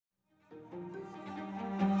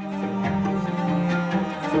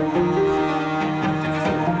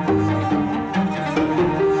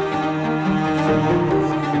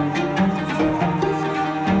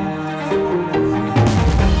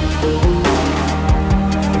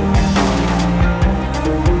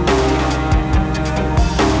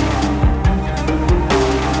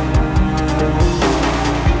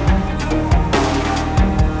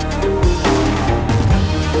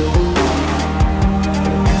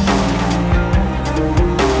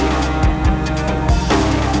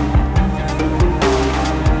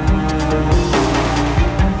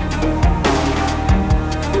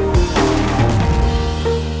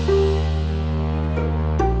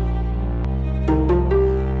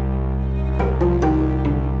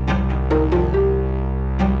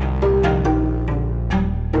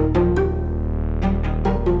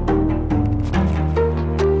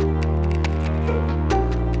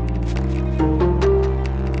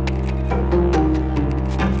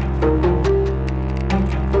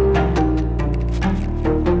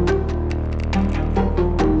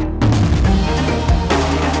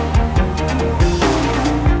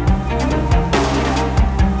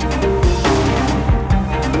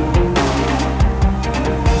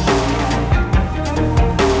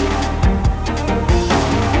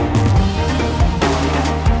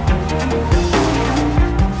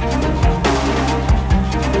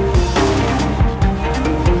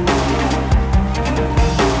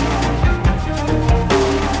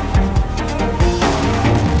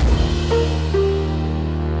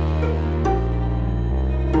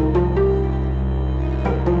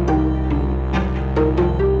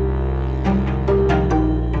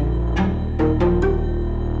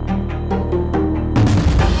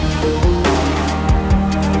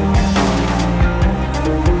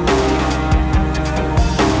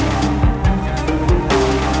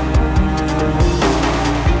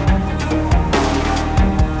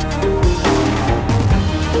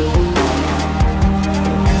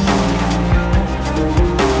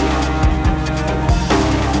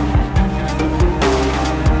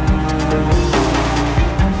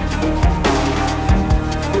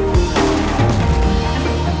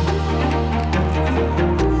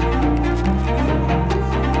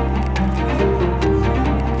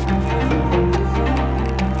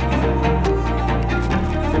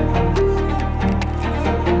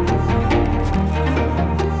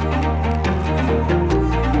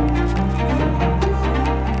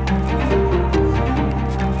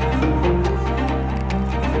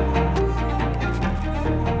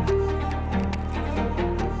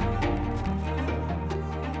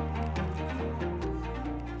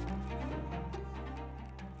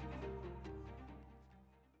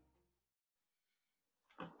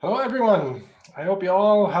Hello, everyone. I hope you're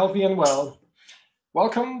all healthy and well.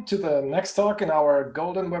 Welcome to the next talk in our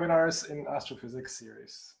Golden Webinars in Astrophysics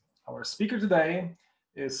series. Our speaker today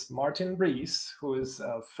is Martin Rees, who is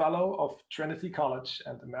a fellow of Trinity College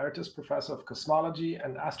and emeritus professor of cosmology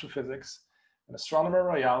and astrophysics and astronomer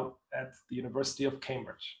royal at the University of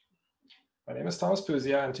Cambridge. My name is Thomas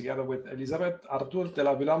Puzia, and together with Elisabeth Artur de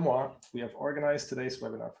la Villamois, we have organized today's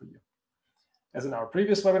webinar for you. As in our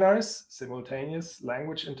previous webinars, simultaneous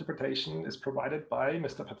language interpretation is provided by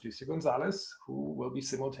Mr. Patricio González, who will be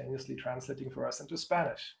simultaneously translating for us into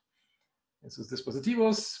Spanish. En sus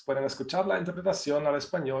dispositivos pueden escuchar la interpretación al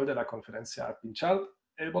español de la conferencia al pinchar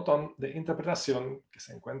el botón de interpretación que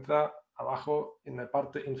se encuentra abajo en la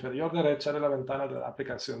parte inferior derecha de la ventana de la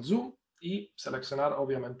aplicación Zoom y seleccionar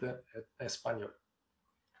obviamente el español.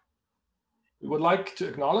 We would like to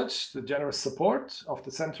acknowledge the generous support of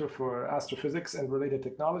the Center for Astrophysics and Related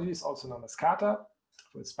Technologies, also known as CATA,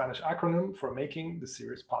 for its Spanish acronym, for making the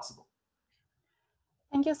series possible.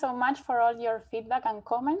 Thank you so much for all your feedback and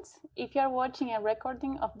comments. If you are watching a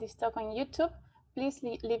recording of this talk on YouTube, please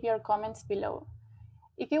leave your comments below.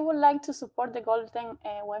 If you would like to support the Golden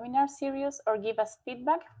Webinar series or give us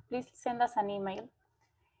feedback, please send us an email.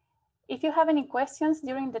 If you have any questions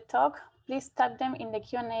during the talk, please type them in the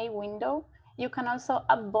Q&A window. You can also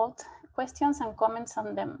upvote questions and comments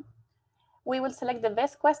on them. We will select the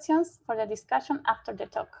best questions for the discussion after the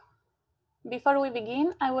talk. Before we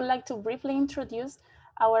begin, I would like to briefly introduce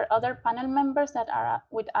our other panel members that are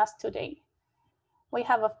with us today. We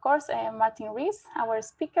have, of course, Martin Rees, our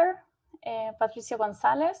speaker, Patricio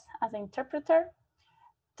González as an interpreter,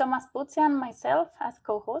 Thomas Puzia and myself as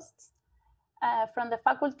co-hosts. From the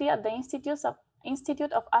faculty at the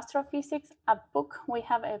Institute of Astrophysics at PUC, we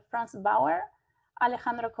have Franz Bauer,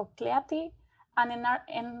 Alejandro Cocleati, and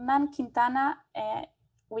Hernan Quintana,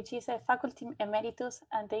 which is a faculty emeritus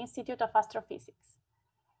at the Institute of Astrophysics.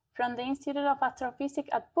 From the Institute of Astrophysics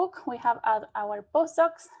at PUC, we have our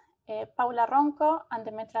postdocs, Paula Ronco and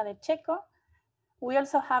Demetra De Checo. We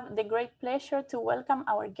also have the great pleasure to welcome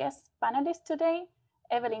our guest panelists today,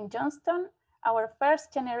 Evelyn Johnston, our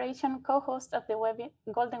first generation co-host of the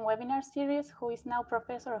Golden Webinar series, who is now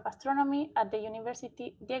professor of astronomy at the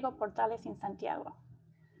University Diego Portales in Santiago.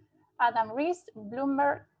 Adam Rees,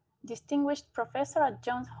 Bloomberg Distinguished Professor at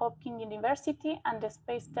Johns Hopkins University and the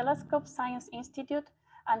Space Telescope Science Institute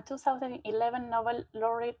and 2011 Nobel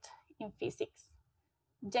laureate in physics.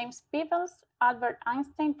 James Peebles, Albert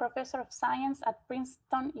Einstein Professor of Science at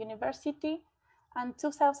Princeton University and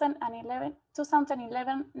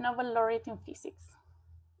 2011 Nobel laureate in physics.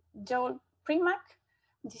 Joel Primack,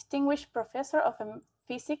 Distinguished Professor of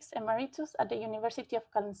Physics Emeritus at the University of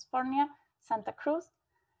California, Santa Cruz.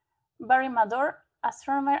 Barry Mador,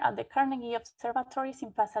 astronomer at the Carnegie Observatories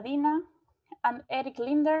in Pasadena. And Eric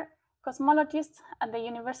Linder, cosmologist at the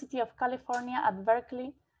University of California at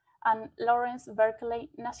Berkeley and Lawrence Berkeley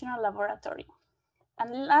National Laboratory.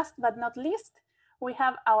 And last but not least, we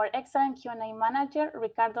have our excellent Q&A manager,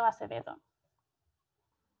 Ricardo Acevedo.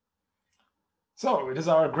 So it is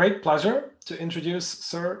our great pleasure to introduce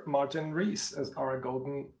Sir Martin Rees as our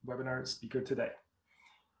Golden Webinar speaker today.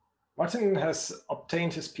 Martin has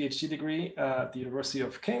obtained his PhD degree at the University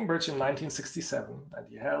of Cambridge in 1967, and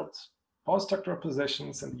he held postdoctoral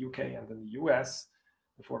positions in the UK and in the US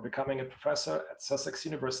before becoming a professor at Sussex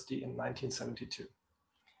University in 1972.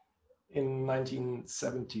 In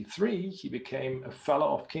 1973, he became a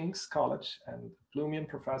Fellow of King's College and Bloomian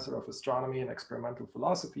Professor of Astronomy and Experimental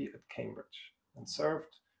Philosophy at Cambridge, and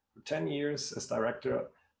served for 10 years as Director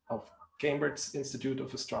of Cambridge's Institute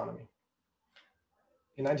of Astronomy.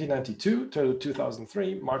 In 1992 to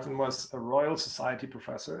 2003, Martin was a Royal Society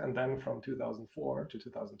Professor, and then from 2004 to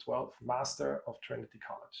 2012, Master of Trinity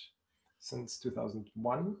College. Since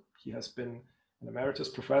 2001, he has been an Emeritus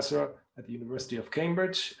Professor at the University of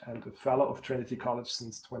Cambridge and a Fellow of Trinity College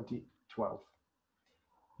since 2012.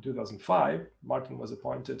 In 2005, Martin was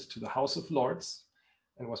appointed to the House of Lords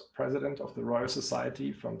and was President of the Royal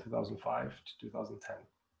Society from 2005 to 2010.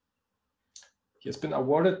 He has been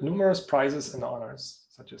awarded numerous prizes and honors,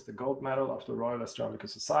 such as the Gold Medal of the Royal Astronomical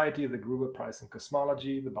Society, the Gruber Prize in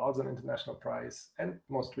Cosmology, the Balzan International Prize, and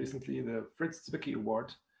most recently the Fritz Zwicky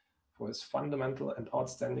Award for his fundamental and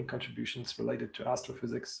outstanding contributions related to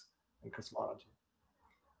astrophysics and cosmology.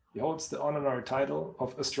 He holds the honorary title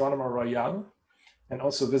of Astronomer Royal and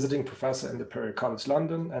also visiting professor in the Imperial College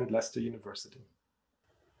London and Leicester University.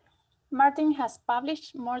 Martin has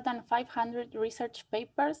published more than 500 research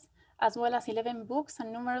papers, as well as 11 books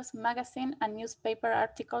and numerous magazine and newspaper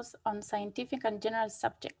articles on scientific and general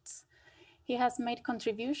subjects. He has made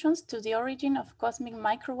contributions to the origin of cosmic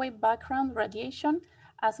microwave background radiation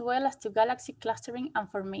as well as to galaxy clustering and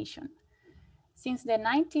formation. Since the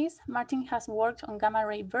 90s, Martin has worked on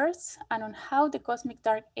gamma-ray bursts and on how the cosmic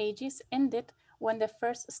dark ages ended when the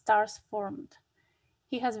first stars formed.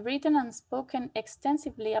 He has written and spoken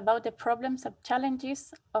extensively about the problems and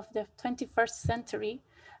challenges of the 21st century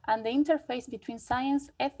and the interface between science,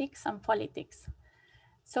 ethics, and politics.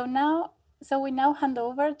 So we now hand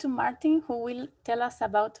over to Martin, who will tell us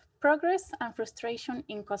about progress and frustration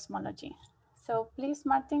in cosmology. So please,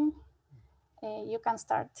 Martin, you can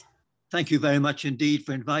start. Thank you very much indeed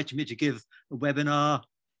for inviting me to give a webinar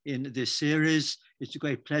in this series. It's a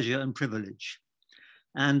great pleasure and privilege.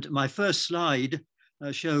 And my first slide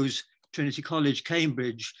shows Trinity College,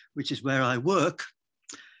 Cambridge, which is where I work.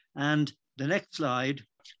 And the next slide,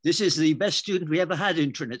 this is the best student we ever had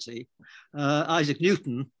in Trinity, Isaac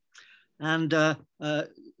Newton. And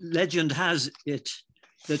legend has it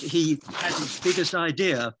that he had his biggest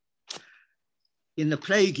idea in the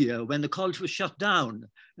plague year when the college was shut down,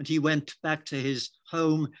 and he went back to his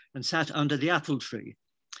home and sat under the apple tree.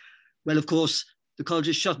 Well, of course, the college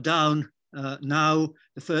is shut down now,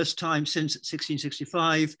 the first time since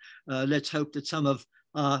 1665. Let's hope that some of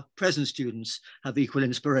our present students have equal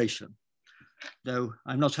inspiration, though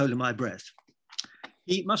I'm not holding my breath.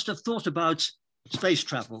 He must have thought about space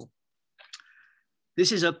travel.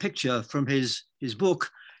 This is a picture from his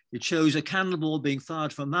book. It shows a cannonball being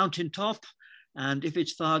fired from a mountaintop, and if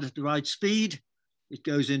it's fired at the right speed, it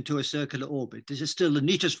goes into a circular orbit. This is still the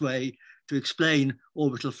neatest way to explain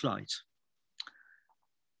orbital flight.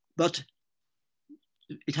 But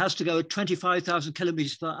it has to go at 25,000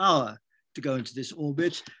 kilometers per hour to go into this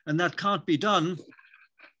orbit, and that can't be done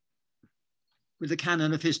with the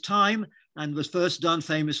cannon of his time, and was first done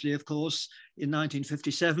famously, of course, in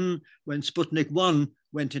 1957 when Sputnik 1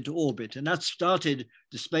 went into orbit. And that started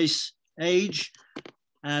the space age.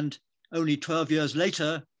 And only 12 years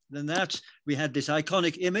later than that, we had this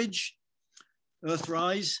iconic image,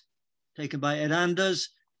 Earthrise, taken by Ed Anders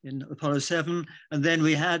in Apollo 7. And then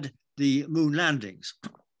we had the moon landings.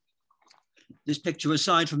 This picture was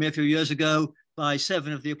signed for me a few years ago by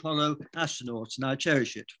 7 of the Apollo astronauts, and I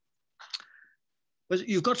cherish it. But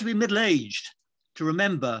you've got to be middle-aged to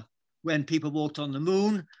remember when people walked on the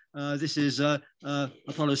moon. This is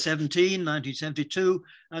Apollo 17, 1972,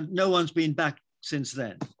 and no one's been back since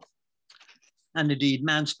then. And indeed,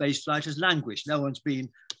 manned space flight has languished. No one's been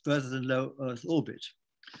further than low Earth orbit.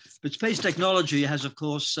 But space technology has, of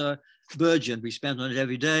course, burgeoned. We spend on it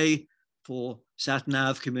every day for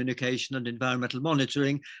sat-nav communication and environmental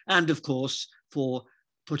monitoring, and of course, for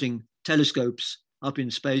putting telescopes up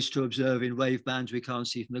in space to observe in wave bands we can't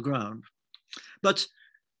see from the ground. But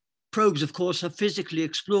probes, of course, have physically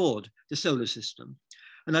explored the solar system.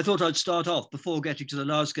 And I thought I'd start off before getting to the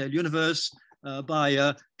large-scale universe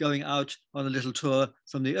by going out on a little tour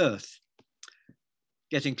from the Earth,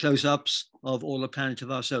 getting close-ups of all the planets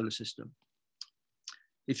of our solar system.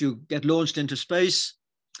 If you get launched into space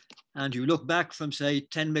and you look back from, say,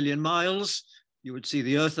 10 million miles, you would see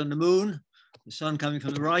the Earth and the moon, the sun coming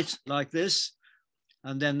from the right like this.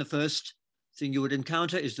 And then the first thing you would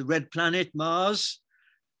encounter is the red planet, Mars.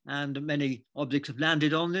 And many objects have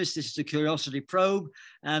landed on this. This is the Curiosity probe.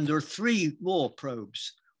 And there are 3 more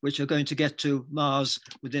probes which are going to get to Mars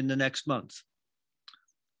within the next month.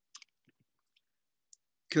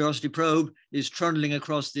 Curiosity probe is trundling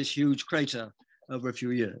across this huge crater over a few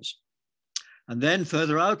years. And then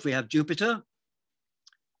further out, we have Jupiter.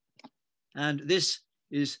 And this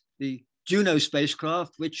is the Juno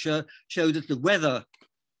spacecraft, which showed that the weather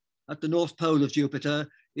at the North Pole of Jupiter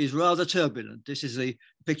is rather turbulent. This is a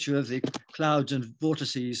picture of the clouds and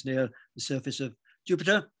vortices near the surface of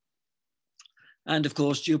Jupiter. And of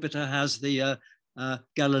course, Jupiter has the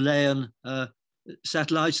Galilean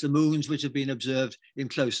satellites, the moons, which have been observed in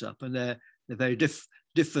close-up, and they're very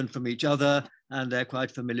different from each other, and they're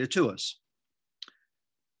quite familiar to us.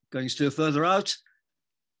 Going still further out,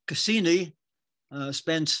 Cassini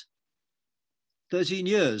spent 13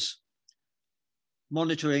 years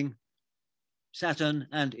monitoring Saturn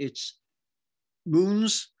and its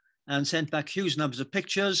moons and sent back huge numbers of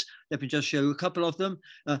pictures. Let me just show you a couple of them.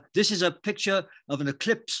 This is a picture of an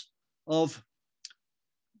eclipse of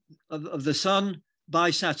the sun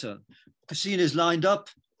by Saturn. Cassini is lined up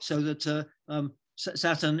so that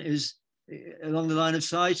Saturn is along the line of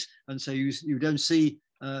sight, and so you don't see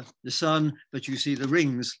the sun, but you see the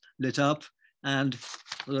rings lit up, and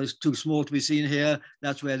although it's too small to be seen here,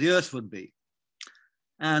 that's where the Earth would be.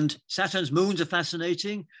 And Saturn's moons are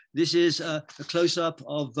fascinating. This is a close-up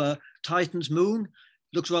of Titan's moon.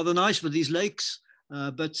 Looks rather nice with these lakes,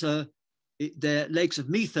 but they're lakes of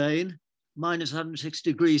methane, minus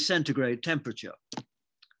 160 degrees centigrade temperature.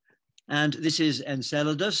 And this is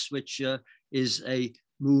Enceladus, which is a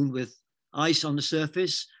moon with ice on the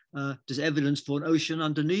surface. There's evidence for an ocean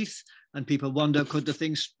underneath, and people wonder, could the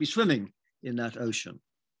things be swimming in that ocean?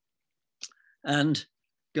 And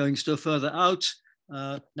going still further out,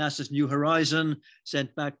 NASA's New Horizon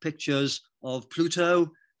sent back pictures of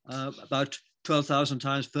Pluto, about 12,000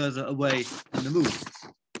 times further away than the moon.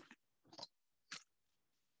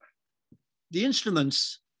 The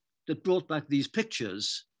instruments that brought back these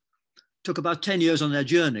pictures took about 10 years on their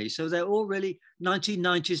journey, so they're all really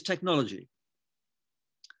 1990s technology.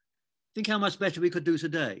 Think how much better we could do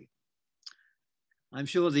today. I'm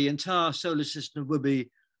sure the entire solar system would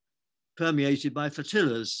be permeated by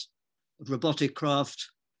flotillas of robotic craft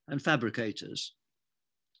and fabricators.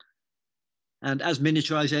 And as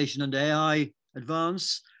miniaturization and AI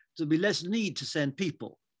advance, there'll be less need to send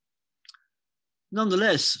people.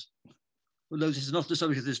 Nonetheless, although this is not the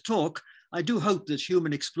subject of this talk, I do hope that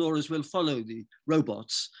human explorers will follow the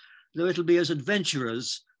robots, though it'll be as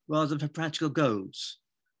adventurers rather than for practical goals.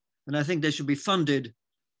 And I think they should be funded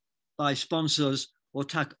by sponsors or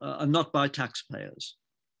not by taxpayers.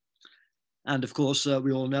 And of course,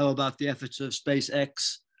 we all know about the efforts of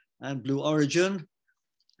SpaceX and Blue Origin.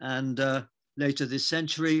 And later this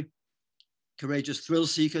century, courageous thrill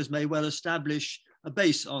seekers may well establish a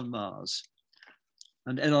base on Mars.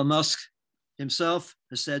 And Elon Musk himself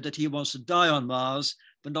has said that he wants to die on Mars,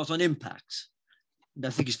 but not on impact. And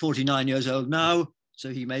I think he's 49 years old now, so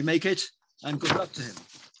he may make it, and good luck to him.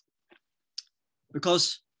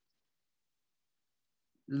 Because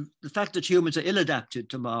the fact that humans are ill-adapted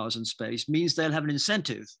to Mars and space means they'll have an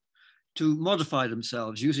incentive to modify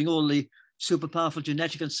themselves using all the super powerful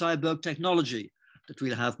genetic and cyborg technology that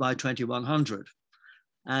we'll have by 2100.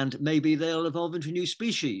 And maybe they'll evolve into new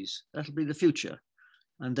species. That'll be the future.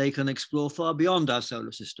 And they can explore far beyond our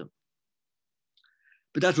solar system.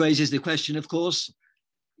 But that raises the question, of course,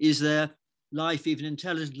 is there life, even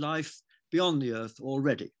intelligent life, beyond the Earth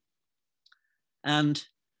already? And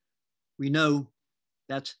we know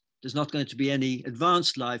that there's not going to be any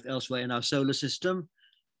advanced life elsewhere in our solar system.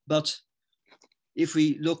 But if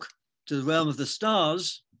we look to the realm of the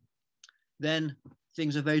stars, then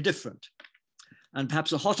things are very different. And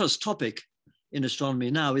perhaps the hottest topic in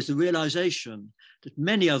astronomy now is the realization that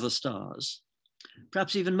many other stars,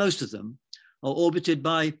 perhaps even most of them, are orbited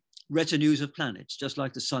by retinues of planets, just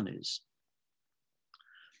like the sun is.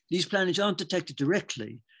 These planets aren't detected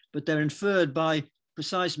directly, but they're inferred by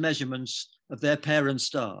precise measurements of their parent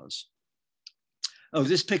stars. Oh,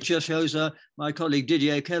 this picture shows my colleague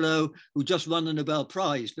Didier Queloz, who just won the Nobel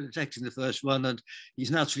Prize for detecting the first one, and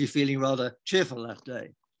he's naturally feeling rather cheerful that day.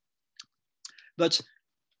 But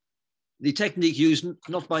the technique used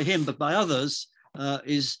not by him, but by others,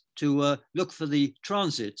 is to look for the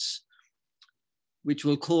transits, which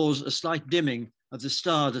will cause a slight dimming of the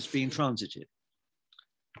star that's being transited.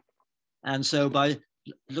 And so by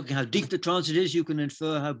looking how deep the transit is, you can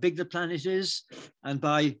infer how big the planet is. And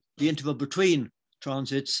by the interval between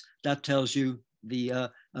transits, that tells you the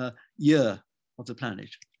year of the planet.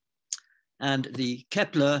 And the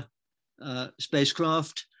Kepler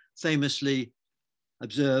spacecraft famously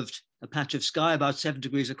observed a patch of sky about 7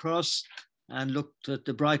 degrees across and looked at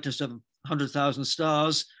the brightness of 100,000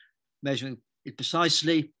 stars, measuring it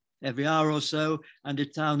precisely every hour or so, and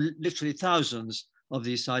it found literally thousands of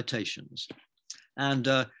these citations. And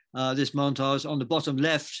this montage on the bottom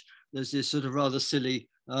left, there's this sort of rather silly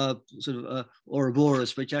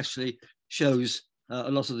Ouroboros, which actually shows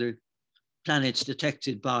a lot of the planets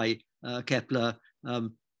detected by Kepler.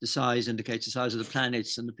 The size indicates the size of the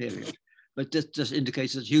planets and the period. But this just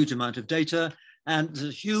indicates a huge amount of data, and there's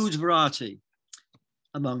a huge variety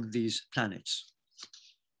among these planets.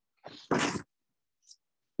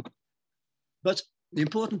 But the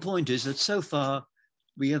important point is that so far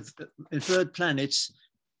we have inferred planets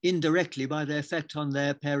indirectly by their effect on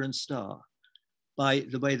their parent star, by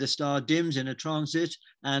the way the star dims in a transit,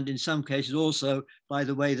 and in some cases also by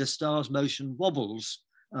the way the star's motion wobbles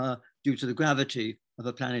due to the gravity of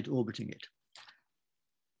a planet orbiting it.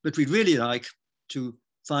 But we'd really like to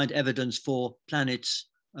find evidence for planets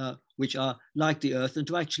which are like the Earth and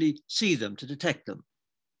to actually see them, to detect them.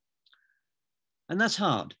 And that's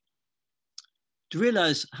hard. To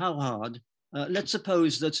realize how hard, let's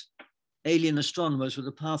suppose that alien astronomers with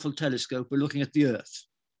a powerful telescope were looking at the Earth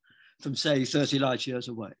from, say, 30 light years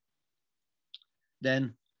away.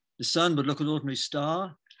 Then the sun would look at an ordinary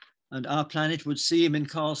star, and our planet would seem, in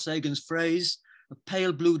Carl Sagan's phrase, a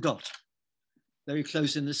pale blue dot, very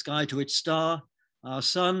close in the sky to its star, our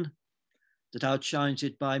sun, that outshines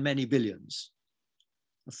it by many billions,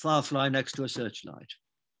 a firefly next to a searchlight.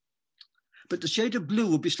 but the shade of blue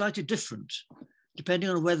will be slightly different, depending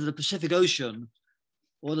on whether the Pacific Ocean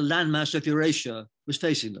or the landmass of Eurasia was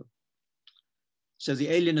facing them. So the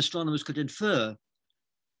alien astronomers could infer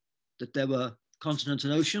that there were continents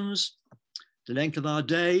and oceans, the length of our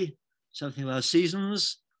day, something of our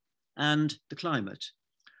seasons, and the climate.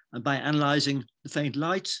 And by analyzing the faint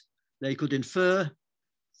light, they could infer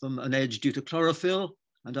from an edge due to chlorophyll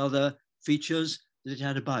and other features that it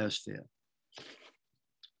had a biosphere.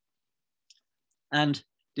 And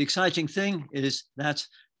the exciting thing is that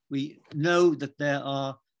we know that there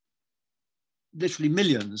are literally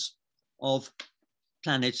millions of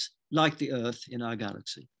planets like the Earth in our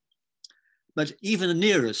galaxy. But even the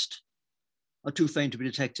nearest are too faint to be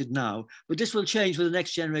detected now. But this will change with the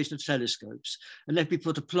next generation of telescopes. And let me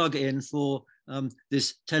put a plug in for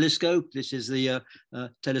this telescope. This is the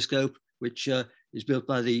telescope which is built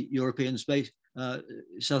by the European Space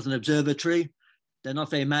Southern Observatory. They're not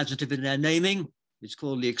very imaginative in their naming. It's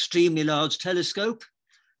called the Extremely Large Telescope.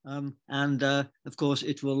 Of course,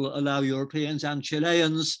 it will allow Europeans and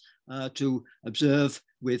Chileans to observe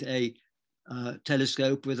with a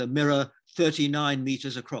telescope with a mirror 39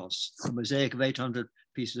 meters across, a mosaic of 800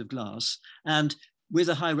 pieces of glass. And with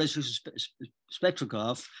a high resolution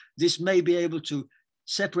spectrograph, this may be able to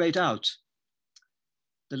separate out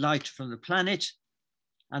the light from the planet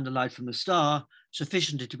and the light from the star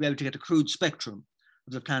sufficiently to be able to get a crude spectrum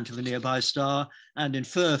of the planet of a nearby star and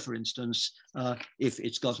infer, for instance, if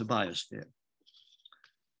it's got a biosphere.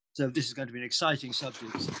 So this is going to be an exciting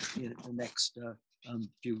subject in the next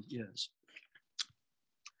few years.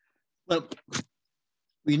 Well,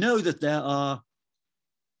 we know that there are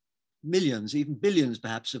millions, even billions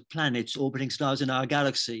perhaps, of planets orbiting stars in our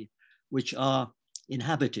galaxy which are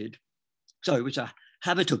which are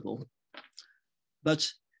habitable, but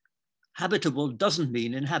habitable doesn't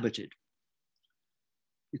mean inhabited.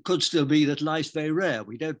 It could still be that life's very rare.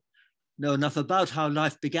 We don't know enough about how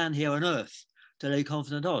life began here on Earth to lay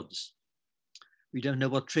confident odds. We don't know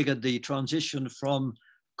what triggered the transition from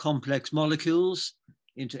complex molecules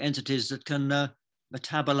into entities that can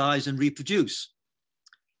metabolize and reproduce.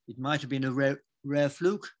 It might have been a rare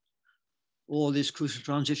fluke, or this crucial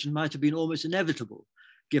transition might have been almost inevitable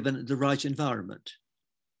given the right environment.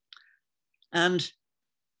 And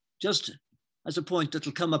just as a point that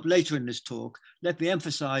will come up later in this talk, let me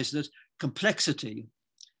emphasize that complexity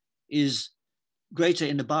is greater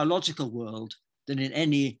in the biological world than in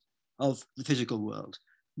any of the physical world.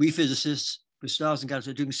 We physicists with stars and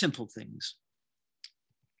galaxies are doing simple things.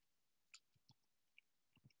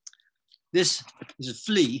 This is a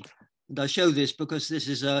flea, and I show this because this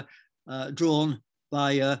is drawn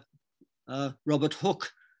by Robert Hooke,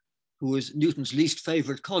 who was Newton's least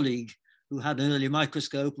favorite colleague, who had an early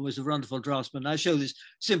microscope and was a wonderful draftsman. I show this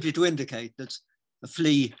simply to indicate that a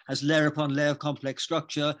flea has layer upon layer of complex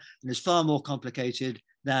structure and is far more complicated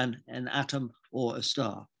than an atom or a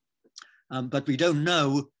star. But we don't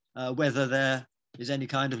know whether there is any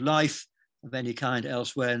kind of life of any kind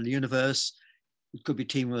elsewhere in the universe. It could be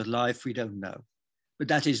teeming with life, we don't know. But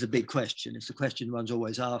that is the big question. It's the question one's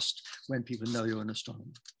always asked when people know you're an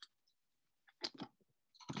astronomer.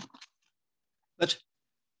 But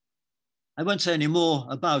I won't say any more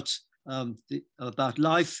about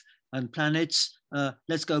life and planets.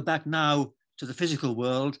 Let's go back now to the physical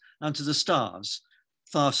world and to the stars,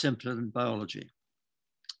 far simpler than biology.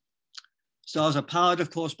 Stars are powered,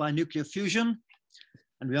 of course, by nuclear fusion,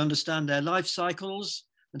 and we understand their life cycles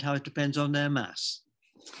and how it depends on their mass.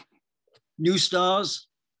 New stars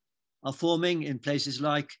are forming in places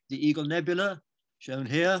like the Eagle Nebula, shown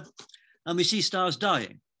here, and we see stars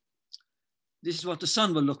dying. This is what the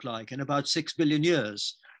sun will look like in about 6 billion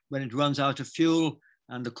years when it runs out of fuel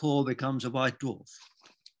and the core becomes a white dwarf.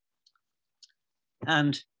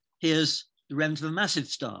 And here's the remnant of a massive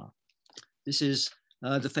star. This is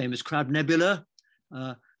the famous Crab Nebula,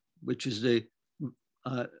 which is the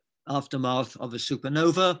aftermath of a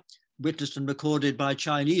supernova, witnessed and recorded by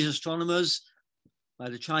Chinese astronomers, by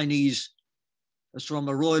the Chinese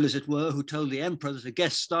astronomer royal, as it were, who told the emperor that a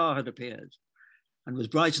guest star had appeared and was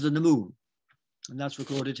brighter than the moon. And that's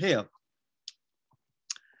recorded here.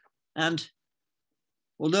 And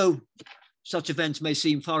although such events may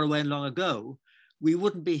seem far away and long ago, we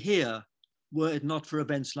wouldn't be here were it not for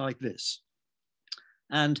events like this.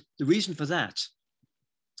 And the reason for that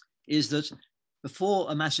is that before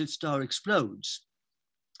a massive star explodes,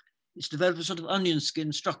 it's developed a sort of onion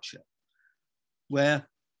skin structure where,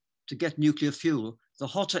 to get nuclear fuel, the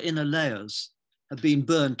hotter inner layers have been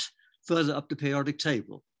burnt further up the periodic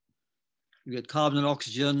table. You get carbon and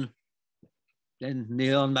oxygen, then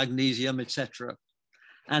neon, magnesium, etc.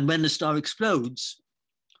 And when the star explodes,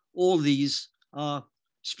 all these are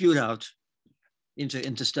spewed out into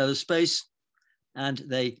interstellar space, and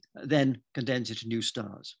they then condense into new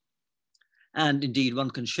stars. And indeed, one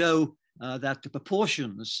can show that the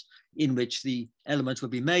proportions in which the elements will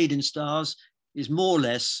be made in stars is more or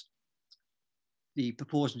less the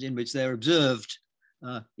proportions in which they're observed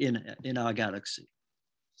in our galaxy.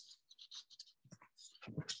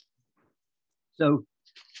 So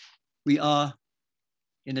we are,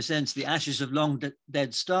 in a sense, the ashes of long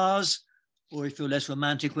dead stars, or if you're less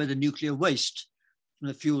romantic, we're the nuclear waste from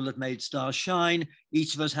the fuel that made stars shine.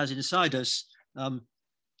 Each of us has inside us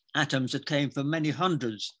atoms that came from many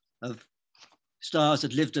hundreds of stars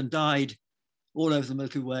that lived and died all over the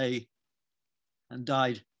Milky Way and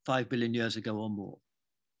died 5 billion years ago or more.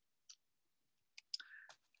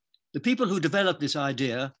 The people who developed this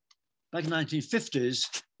idea back in the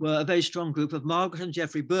 1950s were a very strong group of Margaret and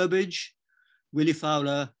Geoffrey Burbidge, Willie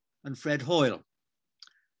Fowler, and Fred Hoyle.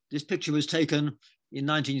 This picture was taken in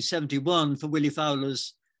 1971 for Willie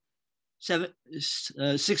Fowler's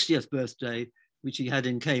 60th birthday, which he had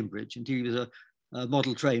in Cambridge, and he was a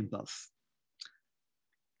model train buff.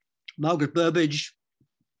 Margaret Burbidge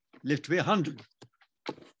lived to be 100.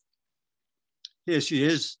 Here she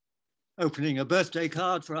is, opening a birthday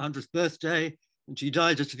card for her 100th birthday, and she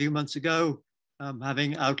died just a few months ago,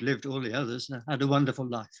 having outlived all the others and had a wonderful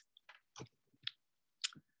life.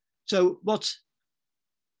 So what's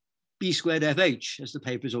B squared FH, as the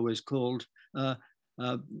paper is always called,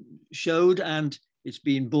 showed, and it's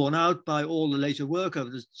been borne out by all the later work over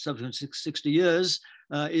the subsequent 60 years,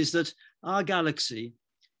 is that our galaxy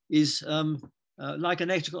is like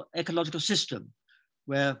an ecological system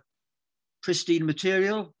where pristine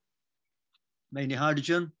material, mainly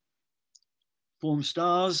hydrogen, form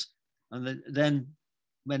stars, and then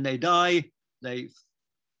when they die, they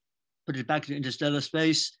put it back into interstellar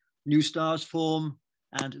space, new stars form,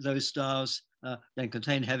 and those stars then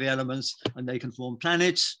contain heavy elements, and they can form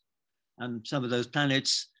planets, and some of those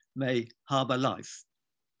planets may harbor life.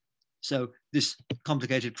 So this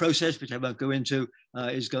complicated process, which I won't go into,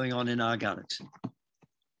 is going on in our galaxy.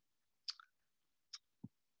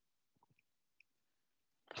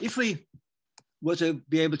 If we were to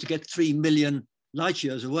be able to get 3 million light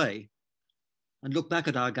years away and look back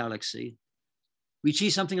at our galaxy, we see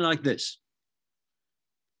something like this.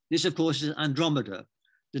 This, of course, is Andromeda,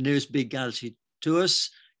 the nearest big galaxy to us.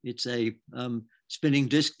 It's a spinning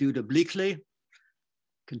disk viewed obliquely,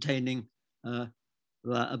 containing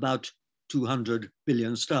about 200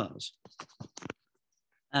 billion stars.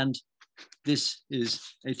 And this is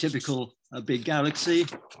a typical big galaxy.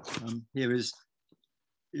 Here is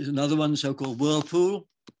another one, so-called Whirlpool.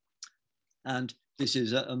 And this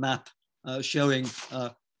is a map showing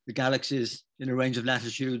the galaxies in a range of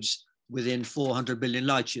latitudes within 400 billion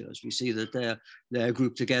light years. We see that they're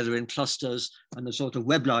grouped together in clusters and a sort of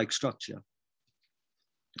web-like structure.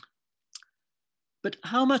 But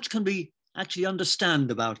how much can we actually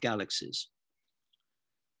understand about galaxies?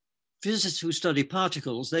 Physicists who study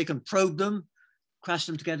particles, they can probe them, crash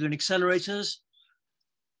them together in accelerators,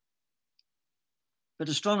 but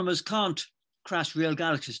astronomers can't crash real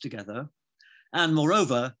galaxies together. And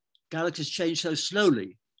moreover, galaxies change so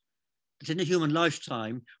slowly that in a human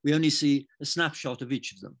lifetime, we only see a snapshot of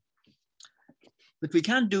each of them. But we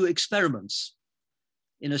can do experiments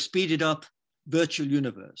in a speeded up virtual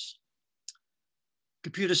universe.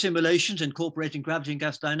 Computer simulations incorporating gravity and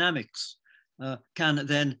gas dynamics can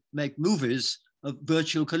then make movies of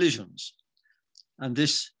virtual collisions. And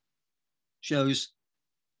this shows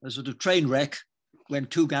a sort of train wreck when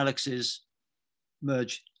two galaxies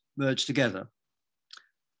merge together.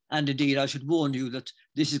 And indeed, I should warn you that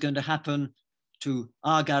this is going to happen to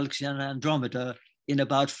our galaxy and Andromeda in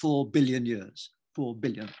about 4 billion years, 4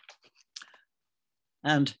 billion.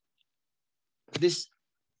 And this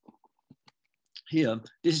here,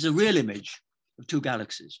 this is a real image of two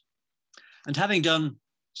galaxies. And having done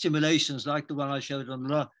simulations like the one I showed on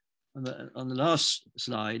the last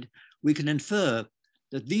slide, we can infer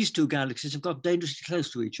that these two galaxies have got dangerously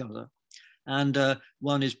close to each other. And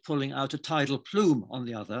one is pulling out a tidal plume on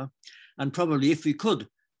the other. And probably if we could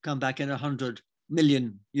come back in 100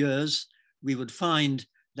 million years, we would find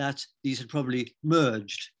that these had probably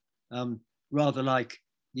merged, rather like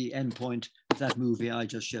the endpoint of that movie I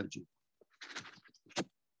just showed you.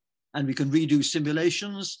 And we can redo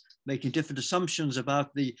simulations, making different assumptions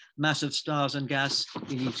about the mass of stars and gas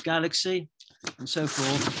in each galaxy, and so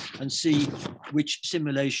forth, and see which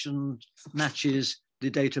simulation matches the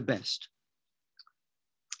data best.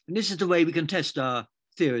 And this is the way we can test our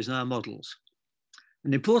theories and our models.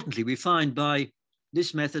 And importantly, we find by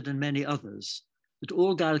this method and many others that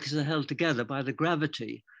all galaxies are held together by the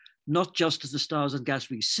gravity not just as the stars and gas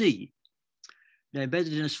we see. They're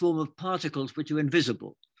embedded in a swarm of particles which are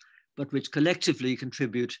invisible, but which collectively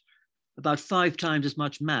contribute about 5 times as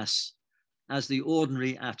much mass as the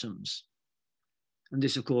ordinary atoms. And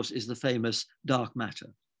this, of course, is the famous dark matter.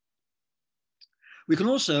 We can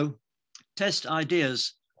also test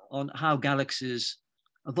ideas on how galaxies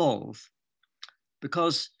evolve,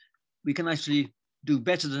 because we can actually do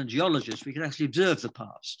better than a geologist. We can actually observe the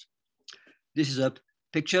past. This is a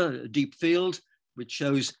picture, a deep field, which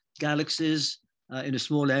shows galaxies in a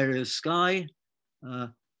small area of sky,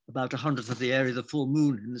 about 100th of the area of the full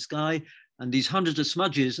moon in the sky. And these hundreds of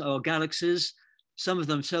smudges are galaxies, some of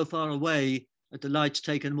them so far away that the light's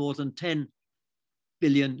taken more than 10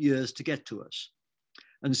 billion years to get to us.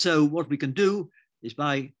 And so what we can do is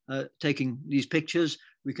by taking these pictures,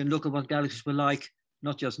 we can look at what galaxies were like,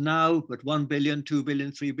 not just now, but 1 billion, 2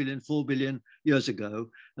 billion, 3 billion, 4 billion years ago.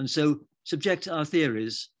 And so subject our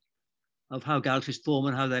theories of how galaxies form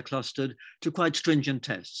and how they're clustered to quite stringent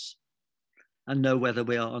tests and know whether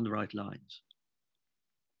we are on the right lines.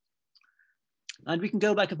 And we can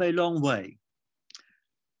go back a very long way.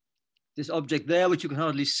 This object there, which you can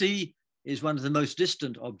hardly see, is one of the most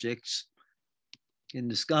distant objects in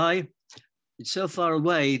the sky. It's so far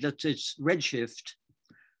away that its redshift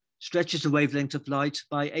stretches the wavelength of light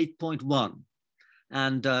by 8.1.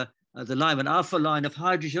 And the Lyman alpha line of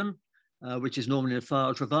hydrogen, which is normally in far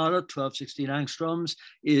ultraviolet, 1216 angstroms,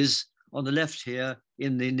 is on the left here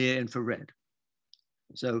in the near infrared.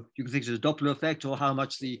 So you can think of it as a Doppler effect, or how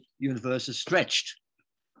much the universe is stretched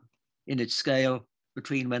in its scale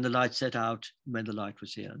between when the light set out and when the light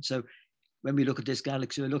was here. And so when we look at this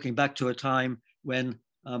galaxy, we're looking back to a time when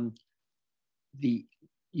the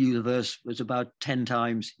universe was about 10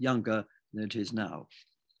 times younger than it is now.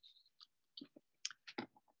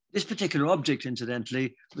 This particular object,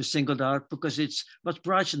 incidentally, was singled out because it's much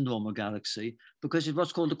brighter than the normal galaxy, because it's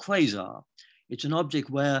what's called a quasar. It's an object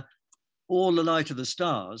where all the light of the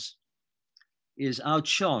stars is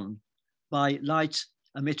outshone by light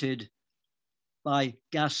emitted by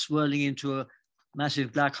gas swirling into a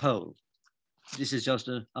massive black hole. This is just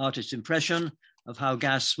an artist's impression of how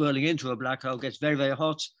gas swirling into a black hole gets very, very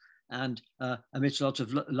hot and emits lots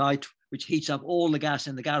of light, which heats up all the gas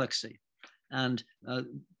in the galaxy and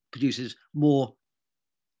produces more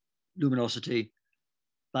luminosity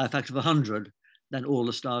by a factor of 100 than all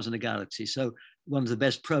the stars in the galaxy. So one of the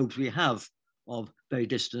best probes we have of very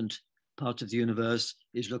distant parts of the universe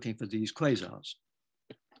is looking for these quasars.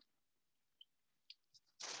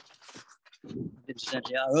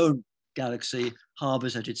 Incidentally, our own galaxy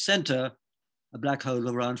harbors at its center a black hole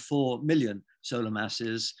of around 4 million solar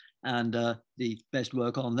masses, and the best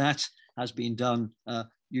work on that has been done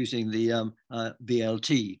using the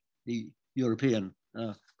VLT, the European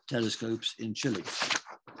telescopes in Chile.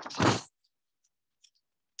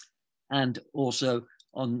 And also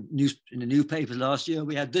in the newspaper last year,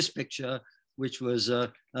 we had this picture, which was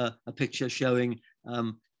a picture showing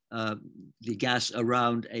the gas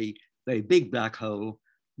around a very big black hole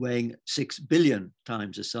weighing 6 billion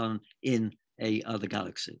times the sun in a other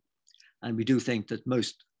galaxy. And we do think that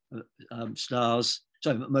most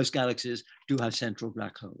most galaxies do have central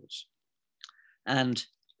black holes. And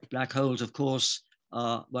black holes, of course,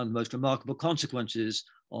 are one of the most remarkable consequences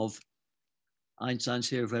of Einstein's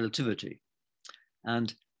theory of relativity.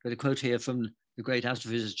 And I've got a quote here from the great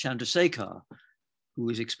astrophysicist Chandrasekhar, who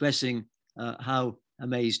is expressing how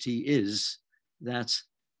amazed he is that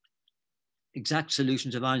exact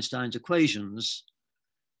solutions of Einstein's equations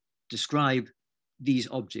describe these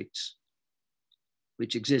objects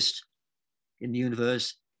which exist in the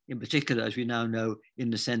universe, in particular, as we now know, in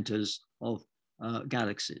the centers of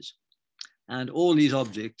galaxies. And all these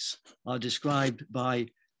objects are described by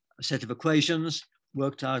a set of equations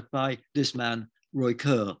worked out by this man, Roy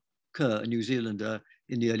Kerr, a New Zealander,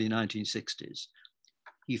 in the early 1960s.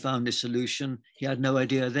 He found this solution. He had no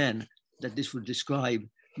idea then that this would describe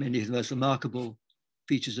many of the most remarkable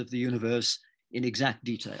features of the universe in exact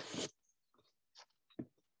detail.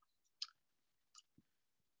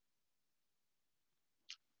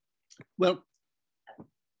 Well,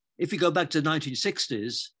 if we go back to the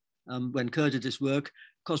 1960s, when Kerr did this work,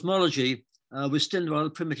 cosmology was still in a rather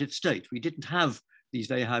primitive state. We didn't have these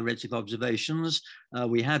very high redshift observations.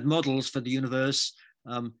 We had models for the universe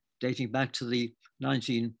dating back to the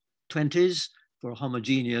 1920s for a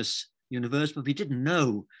homogeneous universe, but we didn't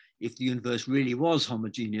know if the universe really was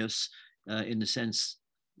homogeneous in the sense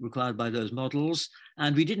required by those models.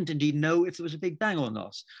 And we didn't indeed know if there was a Big Bang or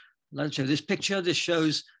not. Let's show this picture. This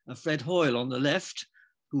shows Fred Hoyle on the left,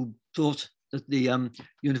 who thought that the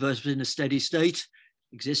universe was in a steady state.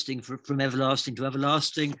 existing from everlasting to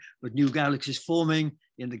everlasting, with new galaxies forming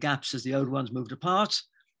in the gaps as the old ones moved apart.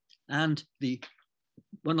 And the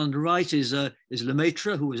one on the right is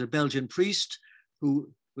Lemaitre, who was a Belgian priest,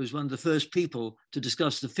 who was one of the first people to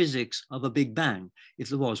discuss the physics of a Big Bang, if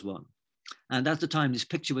there was one. And at the time this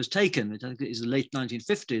picture was taken, I think it is the late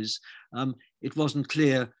 1950s, it wasn't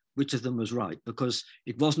clear which of them was right, because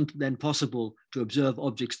it wasn't then possible to observe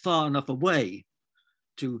objects far enough away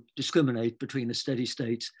to discriminate between a steady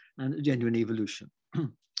state and a genuine evolution.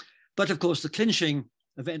 But of course, the clinching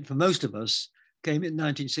event for most of us came in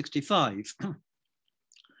 1965,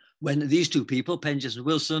 when these two people, Penzias and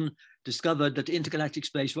Wilson, discovered that intergalactic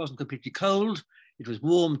space wasn't completely cold. It was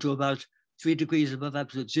warmed to about 3 degrees above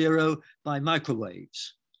absolute zero by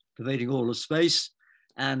microwaves, pervading all of space.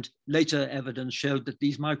 And later evidence showed that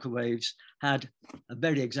these microwaves had a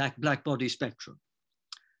very exact black body spectrum.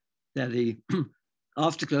 They're the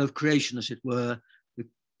afterglow of creation, as it were, the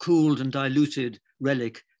cooled and diluted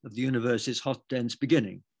relic of the universe's hot, dense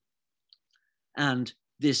beginning. And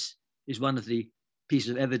this is one of the pieces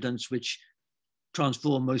of evidence which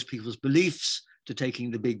transformed most people's beliefs to taking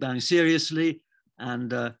the Big Bang seriously.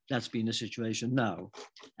 And that's been the situation now.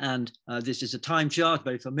 And this is a time chart,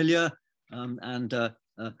 very familiar.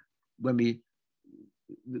 When we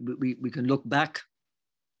can look back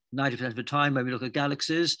 90% of the time when we look at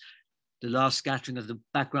galaxies, the last scattering of the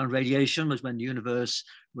background radiation was when the universe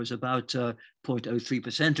was about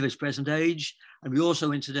 0.03% of its present age. And we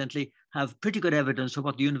also, incidentally, have pretty good evidence of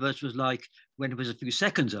what the universe was like when it was a few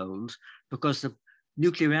seconds old, because the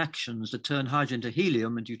nuclear reactions that turn hydrogen into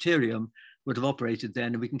helium and deuterium would have operated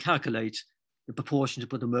then, and we can calculate the proportions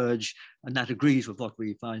that would emerge, and that agrees with what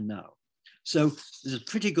we find now. So there's a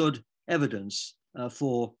pretty good evidence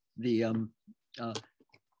for the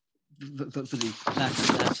fact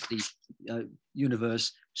that the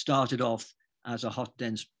universe started off as a hot,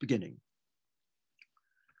 dense beginning.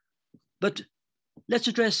 But let's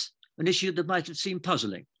address an issue that might seem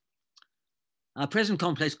puzzling. Our present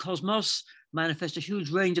complex cosmos manifests a huge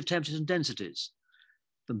range of temperatures and densities,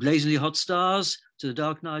 from blazingly hot stars to the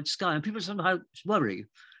dark night sky. And people sometimes worry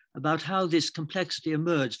about how this complexity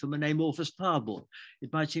emerged from an amorphous fireball.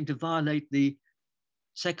 It might seem to violate the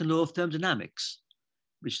second law of thermodynamics,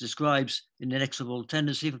 which describes an inexorable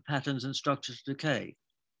tendency for patterns and structures to decay.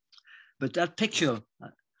 But that picture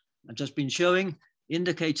I've just been showing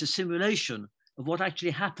indicates a simulation of what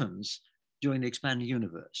actually happens during the expanding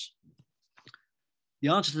universe. The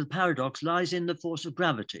answer to the paradox lies in the force of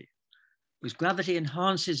gravity, because gravity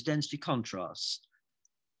enhances density contrasts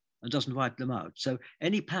and doesn't wipe them out. So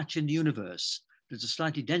any patch in the universe that's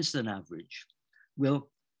slightly denser than average will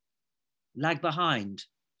lag behind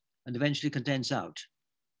and eventually condense out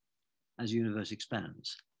as the universe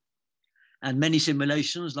expands. And many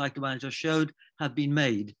simulations, like the one I just showed, have been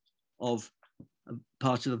made of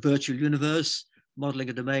parts of a virtual universe, modeling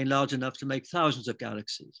a domain large enough to make thousands of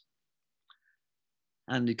galaxies.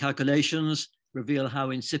 And the calculations reveal how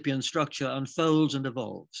incipient structure unfolds and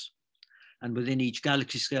evolves. And within each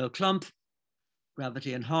galaxy scale clump,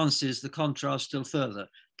 gravity enhances the contrast still further.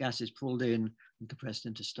 Gas is pulled in and compressed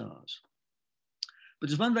into stars. But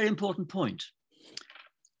there's one very important point.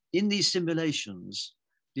 In these simulations,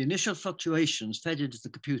 the initial fluctuations fed into the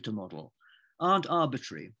computer model aren't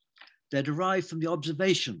arbitrary. They're derived from the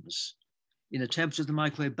observations in the temperature of the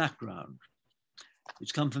microwave background,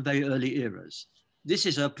 which come from very early eras. This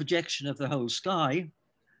is a projection of the whole sky,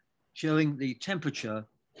 showing the temperature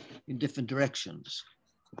in different directions.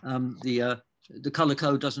 The color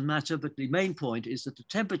code doesn't matter, but the main point is that the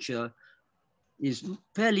temperature is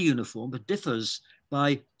fairly uniform, but differs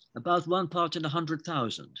by about 1 part in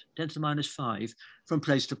 100,000, 10 to the minus 5, from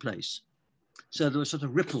place to place. So there are sort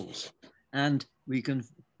of ripples, and we can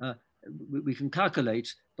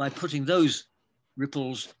calculate by putting those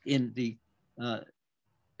ripples in the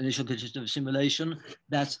initial conditions of simulation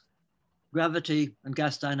that gravity and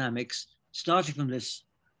gas dynamics, starting from this,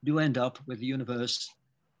 do end up with the universe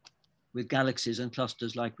with galaxies and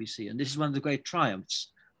clusters like we see. And this is one of the great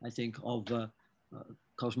triumphs, I think, of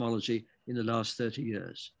cosmology in the last 30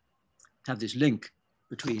 years. Have this link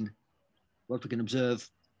between what we can observe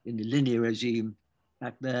in the linear regime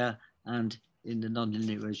back there and in the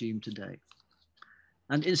nonlinear regime today.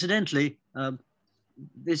 And incidentally,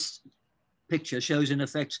 this picture shows in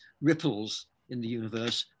effect ripples in the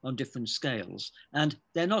universe on different scales, and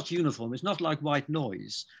they're not uniform. It's not like white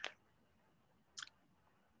noise.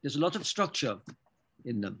 There's a lot of structure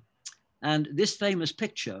in them. And this famous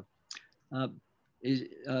picture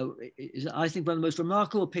is I think, one of the most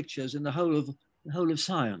remarkable pictures in the whole of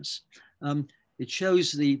science. It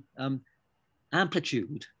shows the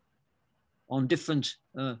amplitude on different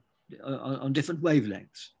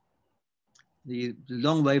wavelengths. The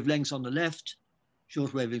long wavelengths on the left,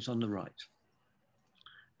 short wavelengths on the right.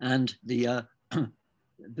 And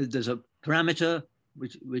there's a parameter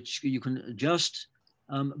which you can adjust,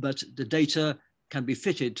 but the data can be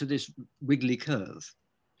fitted to this wiggly curve.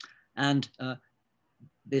 And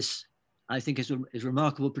this, I think, is a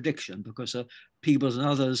remarkable prediction, because Peebles and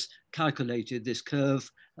others calculated this curve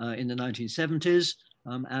in the 1970s,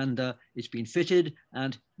 and it's been fitted.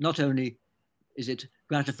 And not only is it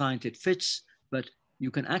gratifying that it fits, but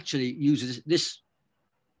you can actually use this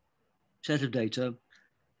set of data,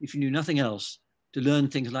 if you knew nothing else, to learn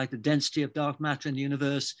things like the density of dark matter in the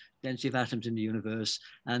universe, density of atoms in the universe,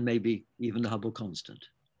 and maybe even the Hubble constant.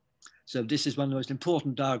 So this is one of the most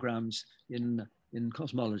important diagrams in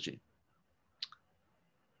cosmology.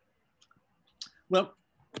 Well,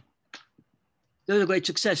 those are great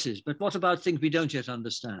successes, but what about things we don't yet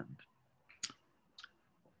understand?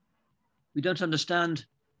 We don't understand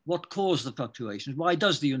what caused the fluctuations. Why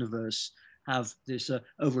does the universe have this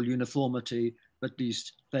overall uniformity, but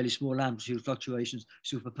these fairly small amplitude fluctuations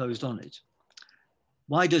superposed on it?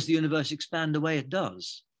 Why does the universe expand the way it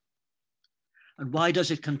does? And why does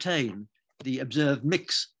it contain the observed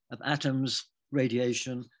mix of atoms,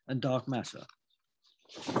 radiation, and dark matter?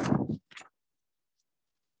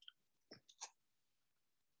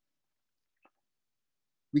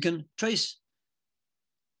 We can trace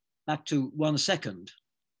back to 1 second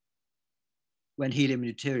when helium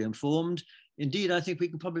and deuterium formed. Indeed, I think we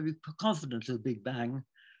can probably be confident of the Big Bang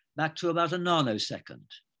back to about a nanosecond.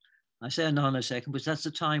 I say a nanosecond because that's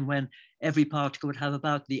the time when every particle would have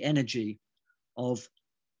about the energy of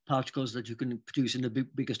particles that you can produce in the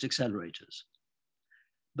biggest accelerators.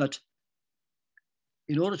 But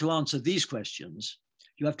in order to answer these questions,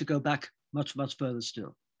 you have to go back much, much further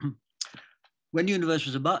still. When the universe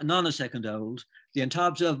was about a nanosecond old, the entire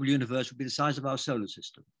observable universe would be the size of our solar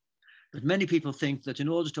system. But many people think that in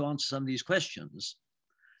order to answer some of these questions,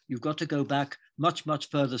 you've got to go back much, much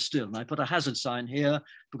further still. And I put a hazard sign here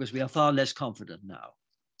because we are far less confident now.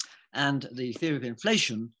 And the theory of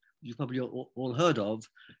inflation, you've probably all heard of,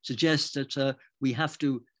 suggests that we have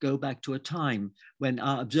to go back to a time when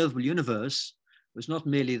our observable universe was not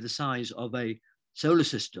merely the size of a solar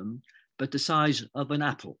system, but the size of an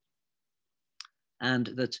apple. And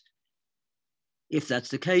that if that's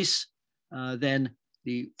the case, then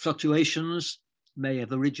the fluctuations may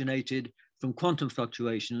have originated from quantum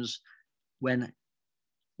fluctuations when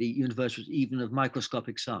the universe was even of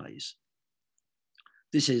microscopic size.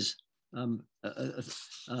 This is an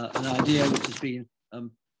idea which has been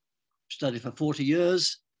studied for 40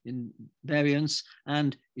 years in variants,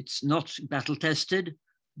 and it's not battle tested,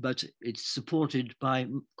 but it's supported by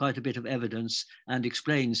quite a bit of evidence and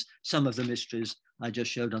explains some of the mysteries I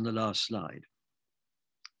just showed on the last slide.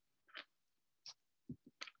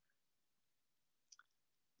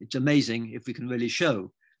 It's amazing if we can really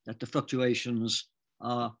show that the fluctuations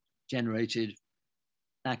are generated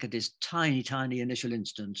back at this tiny, tiny initial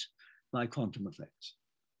instant by quantum effects.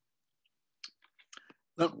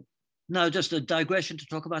 Well, now just a digression to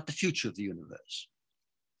talk about the future of the universe.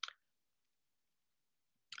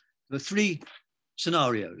 There are 3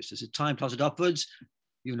 scenarios. There's a time plotted upwards,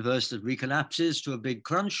 universe that recollapses to a big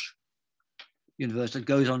crunch, universe that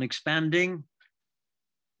goes on expanding,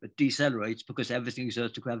 but decelerates because everything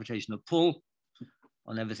exerts a gravitational pull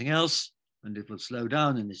on everything else, and it will slow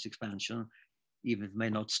down in this expansion, even if it may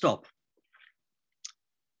not stop.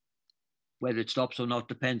 Whether it stops or not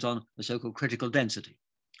depends on the so-called critical density.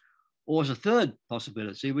 Or there's a third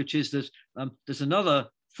possibility, which is that there's another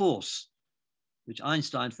force, which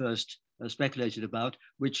Einstein first speculated about,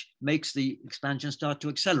 which makes the expansion start to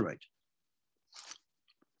accelerate.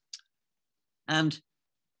 And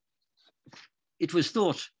it was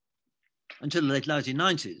thought until the late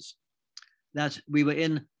 1990s that we were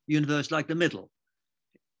in a universe like the middle,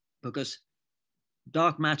 because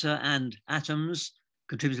dark matter and atoms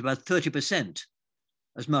contribute about 30%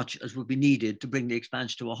 as much as would be needed to bring the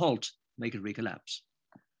expansion to a halt, make it recollapse.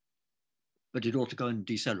 But it ought to go on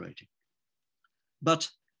decelerating. But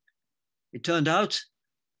it turned out,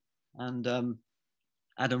 and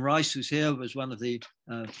Adam Rice, who's here, was one of the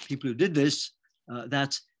people who did this,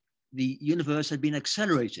 that the universe had been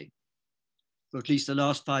accelerating for at least the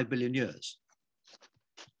last 5 billion years.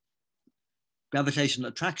 Gravitational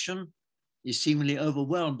attraction is seemingly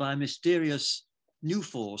overwhelmed by a mysterious new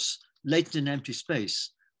force latent in empty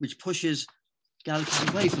space, which pushes galaxies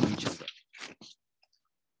away from each other.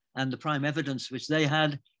 And the prime evidence which they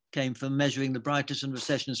had came from measuring the brightness and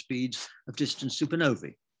recession speeds of distant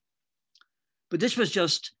supernovae. But this was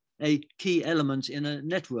just a key element in a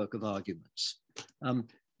network of arguments. And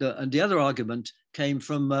the other argument came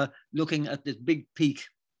from looking at this big peak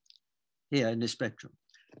here in this spectrum.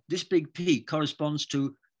 This big peak corresponds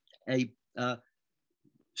to a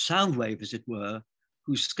sound wave, as it were,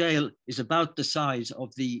 whose scale is about the size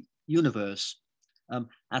of the universe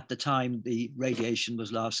at the time the radiation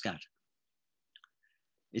was last scattered.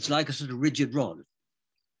 It's like a sort of rigid rod,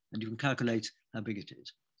 and you can calculate how big it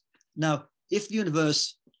is. Now, if the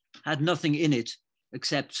universe had nothing in it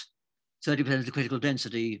except 30% of the critical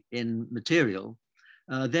density in material,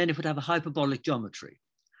 then it would have a hyperbolic geometry.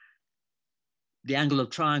 The angle of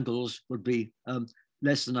triangles would be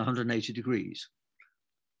less than 180 degrees.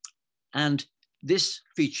 And this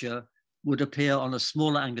feature would appear on a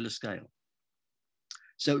smaller angular scale.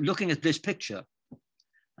 So looking at this picture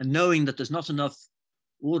and knowing that there's not enough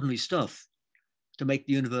ordinary stuff to make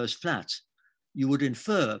the universe flat, you would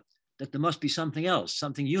infer that there must be something else,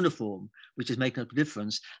 something uniform, which is making up a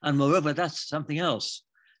difference. And moreover, that something else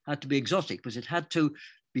had to be exotic because it had to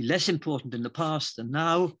be less important in the past than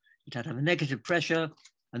now. It had to have a negative pressure,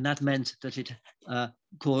 and that meant that it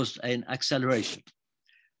caused an acceleration.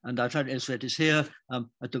 And I tried to illustrate this here.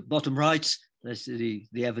 At the bottom right, there's the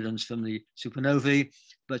evidence from the supernovae.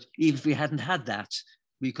 But even if we hadn't had that,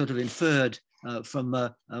 we could have inferred from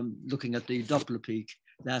looking at the Doppler peak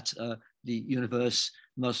that the universe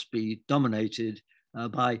must be dominated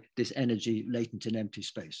by this energy latent in empty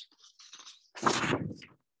space.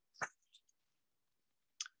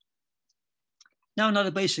 Now,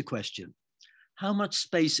 another basic question. How much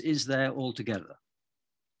space is there altogether?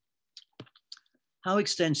 How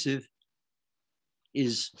extensive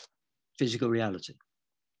is physical reality?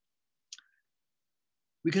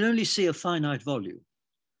 We can only see a finite volume,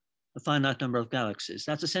 a finite number of galaxies.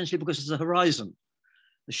 That's essentially because it's the horizon,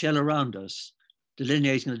 the shell around us,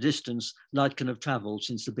 delineating the distance light can have traveled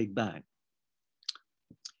since the Big Bang.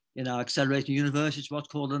 In our accelerating universe, it's what's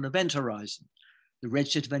called an event horizon. The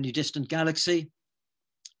redshift of any distant galaxy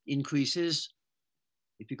increases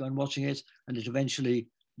if you go on watching it, and it eventually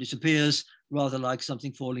disappears, rather like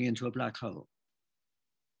something falling into a black hole.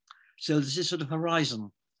 So there's this sort of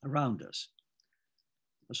horizon around us,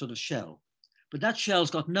 a sort of shell. But that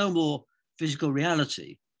shell's got no more physical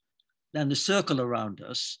reality than the circle around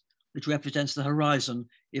us, which represents the horizon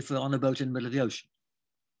if we're on a boat in the middle of the ocean.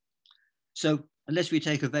 So unless we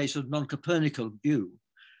take a very sort of non-Copernican view,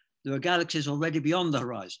 there are galaxies already beyond the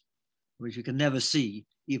horizon, which we can never see,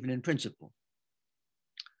 even in principle.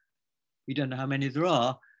 We don't know how many there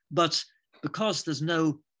are, but because there's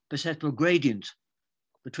no perceptible gradient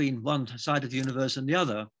between one side of the universe and the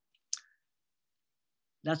other,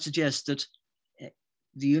 that suggests that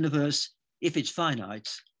the universe, if it's finite,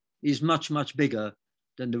 is much, much bigger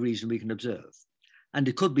than the region we can observe. And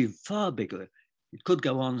it could be far bigger. It could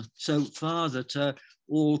go on so far that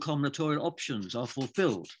all combinatorial options are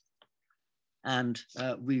fulfilled. And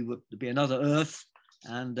we would be another Earth,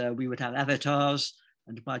 and we would have avatars,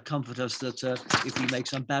 and it might comfort us that if we make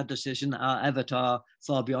some bad decision, our avatar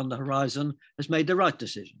far beyond the horizon has made the right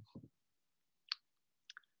decision.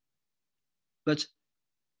 But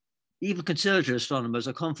even conservative astronomers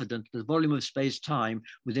are confident that the volume of space-time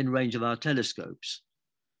within range of our telescopes,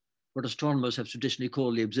 what astronomers have traditionally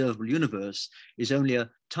called the observable universe, is only a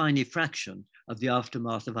tiny fraction of the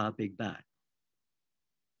aftermath of our Big Bang.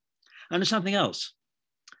 And there's something else.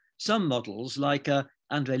 Some models, like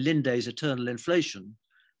Andre Linde's eternal inflation,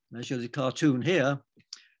 and I show the cartoon here,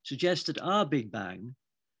 suggest that our Big Bang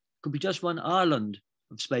could be just one island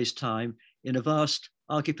of space-time in a vast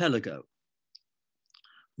archipelago.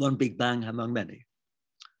 One Big Bang among many.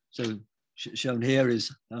 So shown here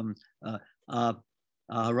is our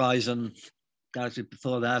horizon, galaxy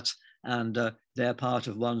before that, and they're part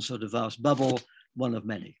of one sort of vast bubble, one of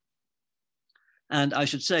many. And I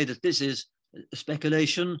should say that this is a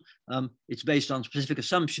speculation. It's based on specific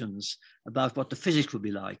assumptions about what the physics would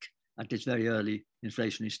be like at this very early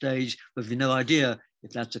inflationary stage, but we've no idea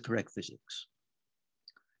if that's the correct physics.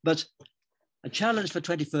 But a challenge for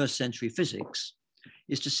 21st century physics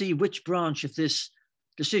is to see which branch of this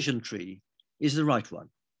decision tree is the right one.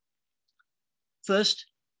 First,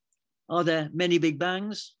 are there many Big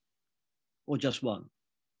Bangs or just one?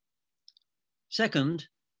 Second,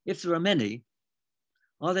 if there are many,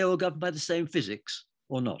 are they all governed by the same physics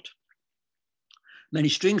or not? Many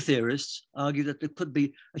string theorists argue that there could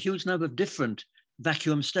be a huge number of different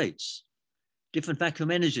vacuum states, different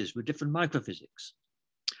vacuum energies with different microphysics.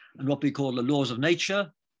 And what we call the laws of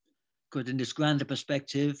nature could, in this grander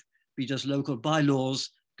perspective, be just local bylaws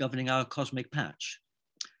governing our cosmic patch.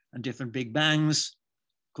 And different Big Bangs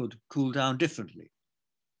could cool down differently.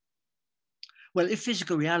 Well, if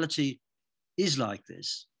physical reality is like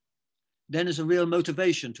this, then there's a real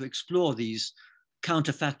motivation to explore these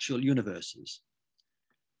counterfactual universes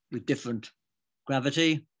with different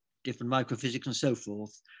gravity, different microphysics and so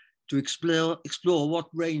forth, to explore what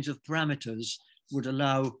range of parameters would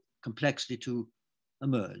allow complexity to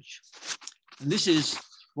emerge. And this is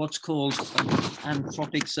what's called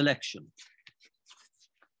anthropic selection.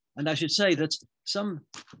 And I should say that some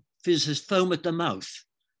physicists foam at the mouth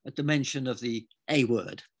at the mention of the A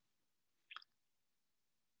word.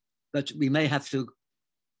 But we may have to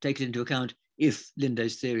take it into account if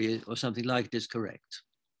Linde's theory or something like it is correct.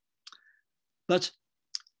 But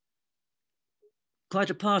quite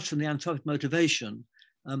apart from the anthropic motivation,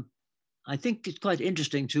 I think it's quite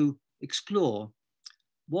interesting to explore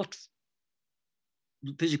what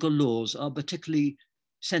physical laws are particularly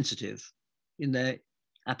sensitive in their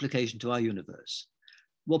application to our universe.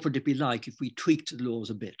 What would it be like if we tweaked the laws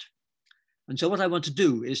a bit? And so what I want to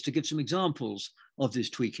do is to give some examples of this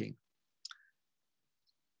tweaking.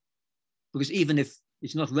 Because even if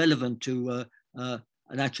it's not relevant to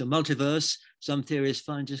an actual multiverse, some theorists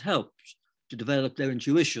find it helps to develop their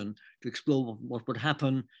intuition to explore what would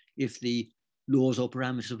happen if the laws or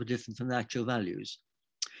parameters were different from the actual values.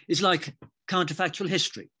 It's like counterfactual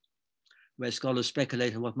history, where scholars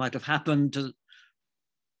speculate on what might have happened to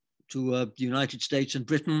the United States and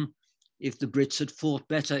Britain if the Brits had fought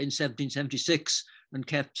better in 1776 and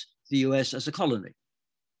kept the US as a colony.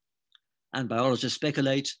 And biologists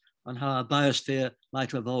speculate on how our biosphere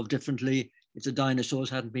might have evolved differently if the dinosaurs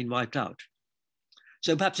hadn't been wiped out.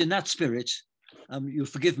 So perhaps in that spirit, you'll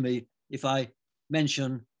forgive me if I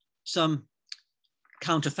mention some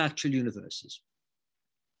counterfactual universes.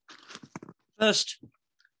 First,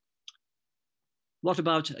 what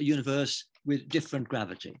about a universe with different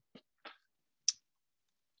gravity?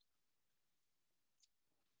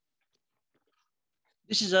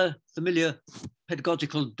 This is a familiar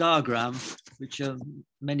pedagogical diagram, which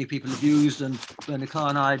many people have used, and Bernard Carr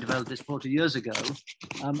and I developed this 40 years ago.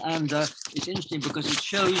 It's interesting because it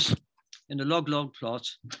shows in a log-log plot,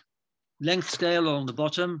 length scale along the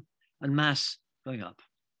bottom and mass going up.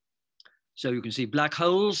 So you can see black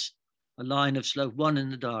holes, a line of slope 1 in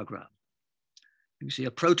the diagram. You can see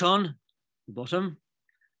a proton at the bottom,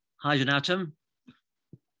 hydrogen atom,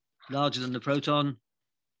 larger than the proton,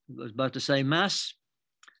 about the same mass.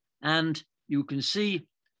 And you can see,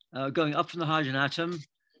 going up from the hydrogen atom,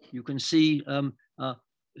 you can see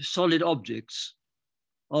solid objects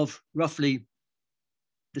of roughly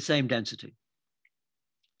the same density.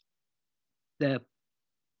 Their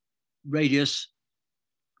radius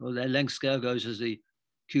or their length scale goes as the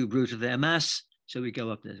cube root of their mass. So we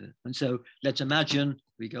go up there. And so let's imagine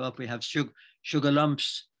we go up, we have sugar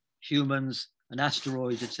lumps, humans, and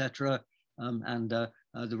asteroids, etc. And the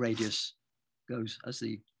radius goes as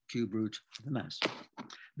the cube root of the mass.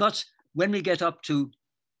 But when we get up to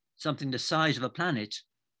something the size of a planet,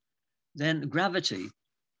 then gravity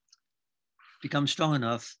becomes strong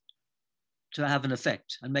enough to have an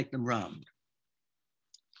effect and make them round.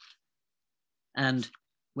 And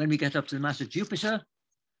when we get up to the mass of Jupiter,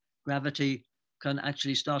 gravity can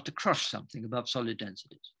actually start to crush something above solid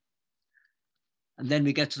densities. And then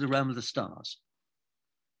we get to the realm of the stars.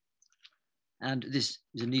 And this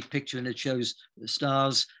is a neat picture, and it shows the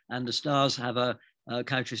stars, and the stars have a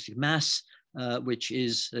characteristic mass, which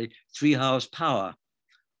is the 3/2 power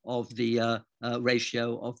of the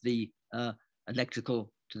ratio of the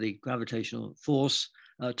electrical to the gravitational force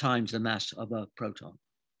times the mass of a proton.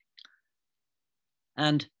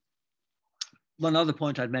 And one other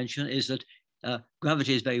point I'd mention is that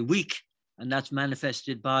gravity is very weak, and that's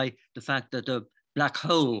manifested by the fact that a black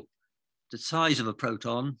hole the size of a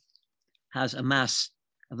proton has a mass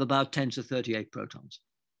of about 10 to 38 protons.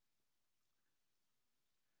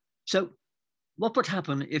 So what would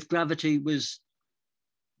happen if gravity was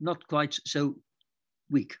not quite so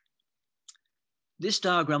weak? This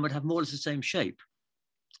diagram would have more or less the same shape,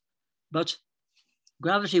 but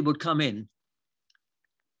gravity would come in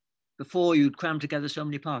before you'd cram together so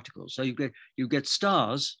many particles. So you get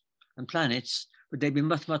stars and planets, but they'd be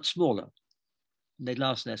much, much smaller, and they'd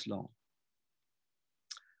last less long.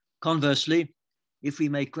 Conversely, if we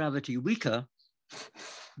make gravity weaker,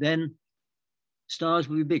 then stars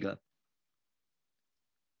will be bigger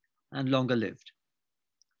and longer lived.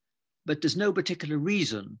 But there's no particular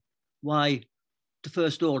reason why, to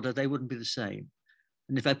first order, they wouldn't be the same.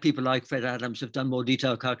 And in fact, people like Fred Adams have done more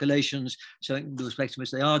detailed calculations showing the respects in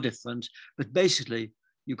which they are different. But basically,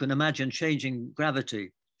 you can imagine changing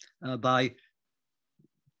gravity by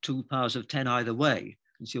 2 powers of 10 either way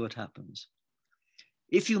and see what happens.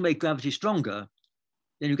 If you make gravity stronger,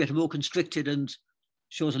 then you get a more constricted and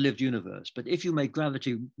shorter-lived universe. But if you make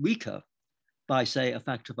gravity weaker by, say, a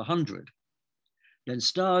factor of 100, then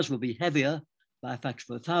stars will be heavier by a factor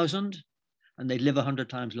of 1,000, and they live 100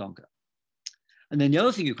 times longer. And then the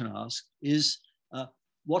other thing you can ask is,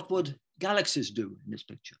 what would galaxies do in this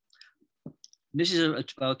picture? And this is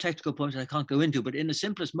a technical point that I can't go into, but in the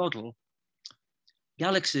simplest model,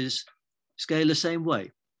 galaxies scale the same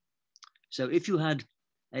way. So if you had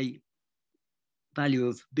a value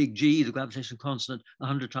of big G, the gravitational constant,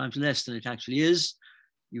 100 times less than it actually is,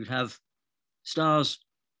 you'd have stars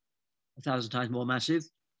 1,000 times more massive,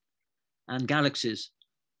 and galaxies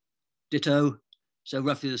ditto, so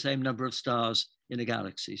roughly the same number of stars in a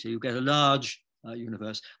galaxy. So you get a large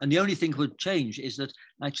universe. And the only thing that would change is that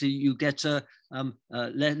actually you get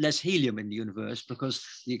less helium in the universe, because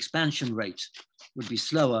the expansion rate would be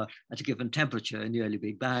slower at a given temperature in the early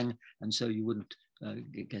Big Bang, and so you wouldn't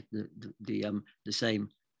get the same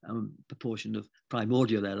proportion of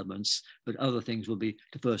primordial elements, but other things will be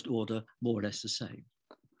the first order more or less the same.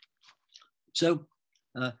 So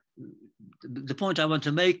the point I want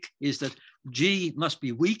to make is that G must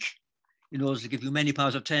be weak in order to give you many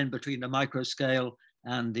powers of 10 between the micro scale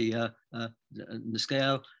and the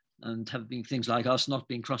scale, and having things like us not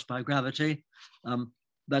being crossed by gravity.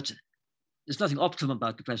 But there's nothing optimum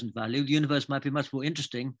about the present value. The universe might be much more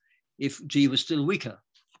interesting if G was still weaker,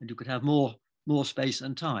 and you could have more space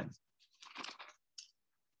and time.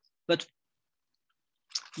 But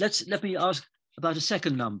let me ask about a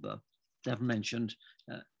second number that I've mentioned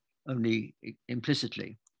only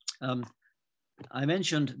implicitly. I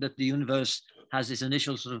mentioned that the universe has this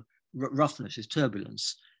initial sort of roughness, this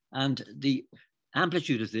turbulence, and the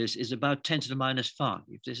amplitude of this is about 10 to the minus 5.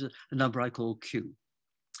 This is a number I call Q.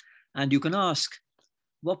 And you can ask,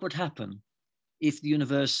 what would happen if the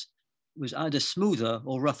universe was either smoother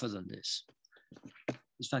or rougher than this?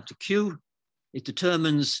 This factor Q, it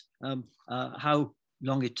determines how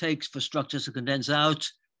long it takes for structures to condense out,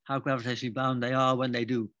 how gravitationally bound they are when they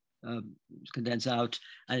do condense out,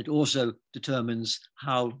 and it also determines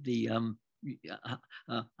how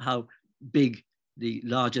big the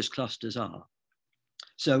largest clusters are.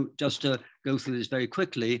 So just to go through this very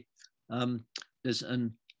quickly, there's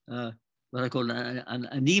what I call an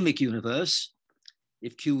anemic universe.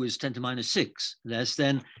 If Q is 10 to minus 6 less,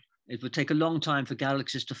 then it would take a long time for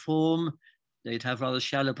galaxies to form. They'd have rather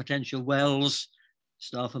shallow potential wells,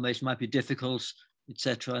 star formation might be difficult,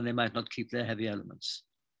 etc., and they might not keep their heavy elements.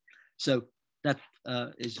 So that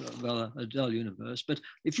is rather a dull universe. But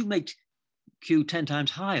if you make Q 10 times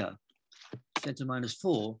higher, 10 to minus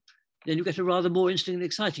 4, then you get a rather more interesting and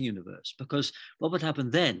exciting universe, because what would happen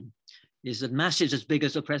then is that masses as big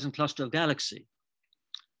as the present cluster of galaxy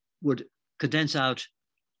would condense out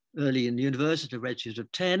early in the universe at a redshift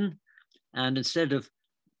of 10, and instead of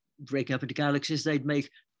breaking up into galaxies, they'd make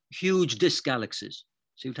huge disk galaxies.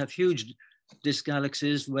 So you'd have huge disk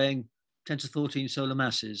galaxies weighing 10 to 14 solar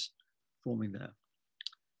masses forming there.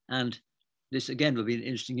 And this again will be an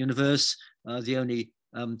interesting universe. The only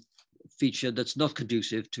feature that's not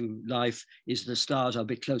conducive to life is the stars are a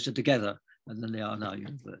bit closer together than they are in our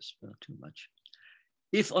universe, but not too much.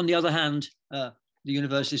 If, on the other hand, the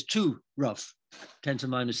universe is too rough, 10 to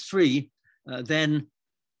minus 3, then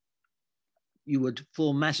you would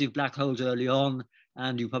form massive black holes early on,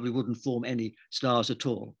 and you probably wouldn't form any stars at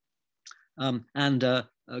all. Going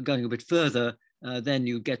a bit further, then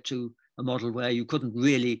you get to a model where you couldn't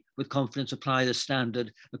really, with confidence, apply the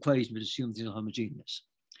standard equation which assumes things are homogeneous.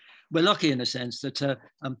 We're lucky in a sense that the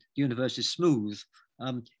universe is smooth.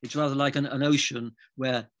 It's rather like an ocean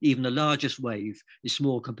where even the largest wave is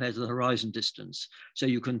small compared to the horizon distance. So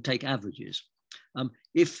you can take averages.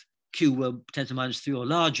 If Q were 10 to minus 3 or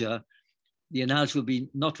larger, the analogy would be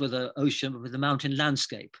not with an ocean, but with a mountain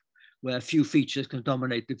landscape, where a few features can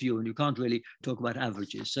dominate the view, and you can't really talk about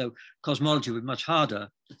averages. So cosmology would be much harder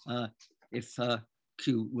if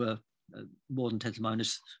Q were more than 10 to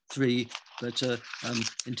minus 3, but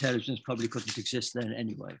intelligence probably couldn't exist then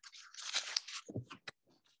anyway.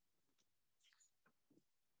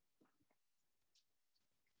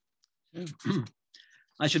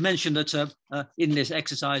 I should mention that in this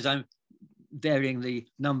exercise, I'm varying the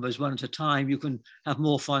numbers one at a time. You can have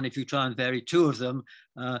more fun if you try and vary 2 of them,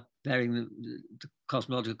 varying the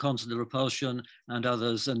cosmological constant of repulsion and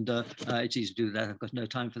others, and it's easy to do that. I've got no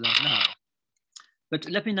time for that now. But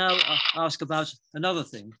let me now ask about another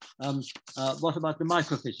thing. What about the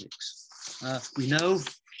microphysics? We know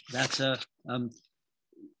that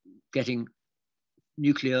getting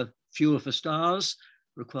nuclear fuel for stars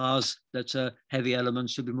requires that heavy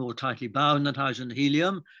elements should be more tightly bound than hydrogen and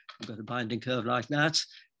helium. We've got a binding curve like that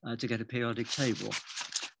to get a periodic table.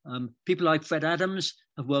 People like Fred Adams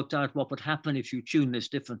have worked out what would happen if you tune this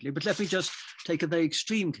differently. But let me just take a very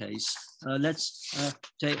extreme case. Let's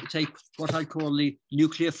take what I call the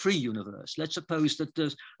nuclear-free universe. Let's suppose that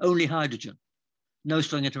there's only hydrogen, no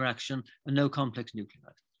strong interaction, and no complex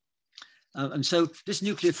nuclei. And so this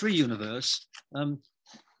nuclear-free universe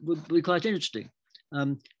would be quite interesting.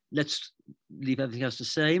 Let's leave everything else the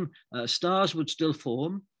same. Stars would still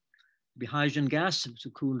form, be hydrogen gas to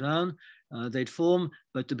cool down. They'd form,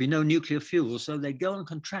 but there'd be no nuclear fuel. So they'd go on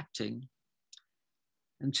contracting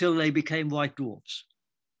until they became white dwarfs.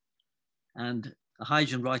 And a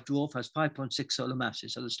hydrogen white dwarf has 5.6 solar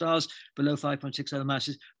masses. So the stars below 5.6 solar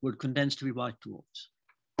masses would condense to be white dwarfs.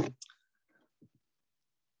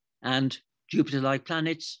 And Jupiter-like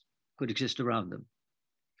planets could exist around them.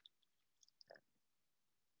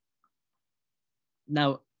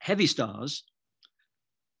 Now, heavy stars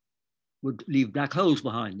would leave black holes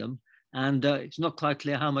behind them, and it's not quite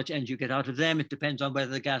clear how much energy you get out of them. It depends on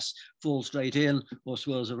whether the gas falls straight in or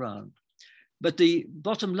swirls around. But the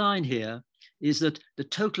bottom line here is that the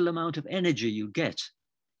total amount of energy you get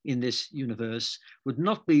in this universe would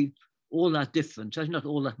not be all that different, so not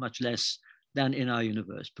all that much less than in our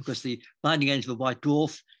universe, because the binding energy of a white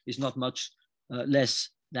dwarf is not much less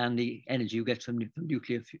than the energy you get from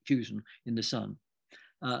nuclear fusion in the sun.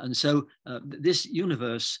 And so this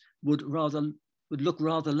universe would look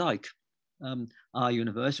rather like our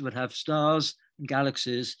universe. It would have stars,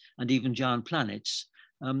 galaxies, and even giant planets,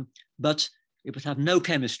 but it would have no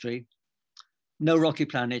chemistry, no rocky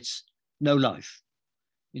planets, no life.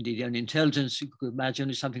 Indeed, the only intelligence you could imagine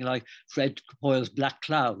is something like Fred Hoyle's black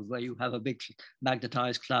cloud, where you have a big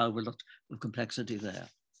magnetized cloud with a lot of complexity there.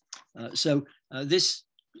 So this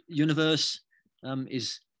universe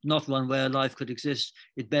is not one where life could exist.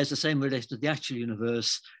 It bears the same relation to the actual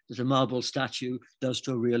universe that a marble statue does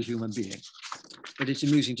to a real human being. But it's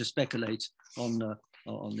amusing to speculate on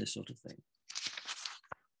this sort of thing.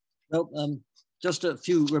 Well, just a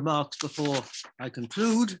few remarks before I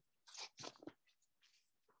conclude.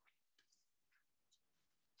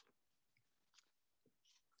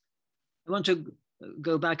 I want to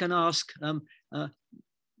go back and ask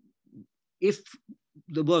if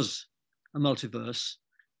there was a multiverse,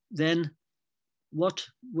 then what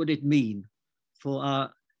would it mean for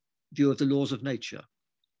our view of the laws of nature?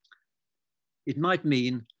 It might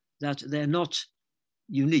mean that they're not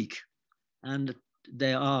unique and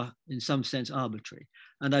they are in some sense arbitrary.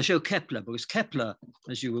 And I show Kepler, because Kepler,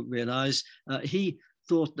 as you will realize, he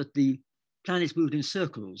thought that the planets moved in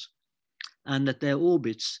circles and that their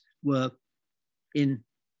orbits were in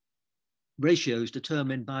ratios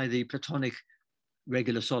determined by the Platonic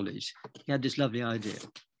regular solids. He had this lovely idea.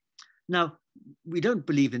 Now, we don't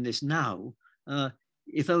believe in this now,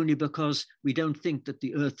 if only because we don't think that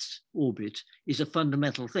the Earth's orbit is a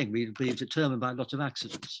fundamental thing. We believe it's determined by lots of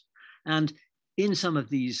accidents. And in some of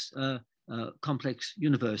these complex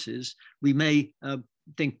universes, we may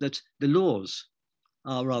think that the laws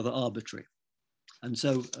are rather arbitrary. And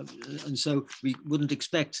so we wouldn't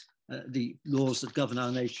expect the laws that govern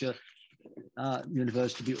our nature, our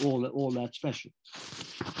universe, to be all that special.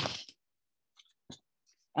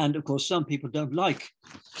 And of course, some people don't like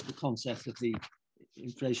the concept of the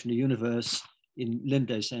inflationary universe in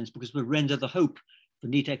Linde's sense, because it would render the hope for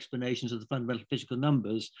neat explanations of the fundamental physical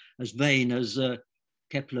numbers as vain as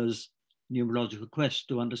Kepler's numerological quest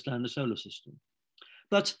to understand the solar system.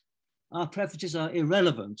 But our preferences are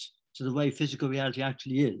irrelevant to the way physical reality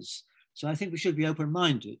actually is. So I think we should be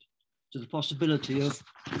open-minded to the possibility of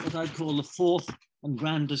what I'd call the fourth and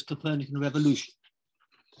grandest Copernican revolution.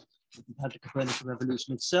 We've had the Copernican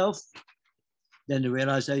revolution itself, then the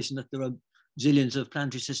realization that there are zillions of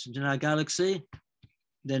planetary systems in our galaxy,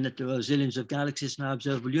 then that there are zillions of galaxies in our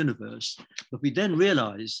observable universe. But we then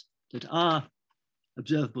realize that our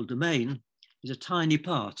observable domain is a tiny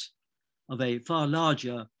part of a far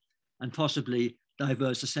larger and possibly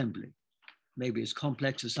diverse assembly, maybe as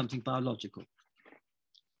complex as something biological.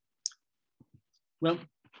 Well,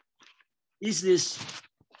 is this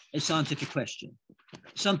a scientific question?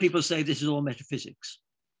 Some people say this is all metaphysics.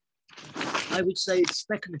 I would say it's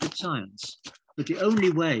speculative science, but the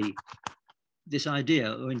only way this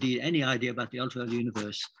idea, or indeed any idea about the ultra-early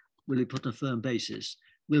universe, will be put on a firm basis,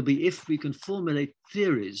 will be if we can formulate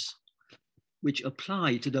theories which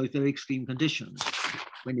apply to those very extreme conditions,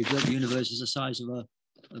 when the observable universe is the size of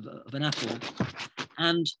an apple,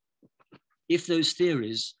 and if those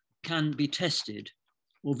theories can be tested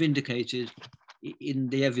or vindicated in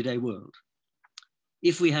the everyday world.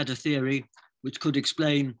 If we had a theory which could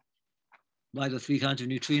explain why the 3 kinds of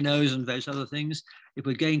neutrinos and various other things, it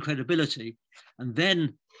would gain credibility. And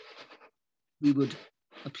then we would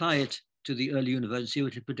apply it to the early universe and see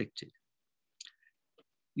what it predicted.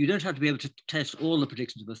 You don't have to be able to test all the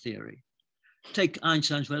predictions of a theory. Take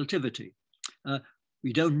Einstein's relativity.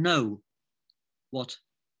 We don't know what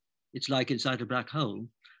it's like inside a black hole,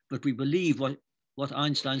 but we believe what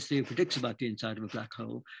Einstein's theory predicts about the inside of a black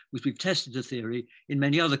hole, which we've tested the theory in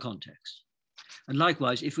many other contexts. And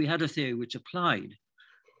likewise, if we had a theory which applied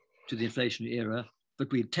to the inflationary era,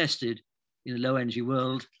 but we'd tested in a low energy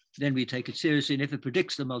world, then we take it seriously. And if it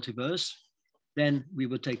predicts the multiverse, then we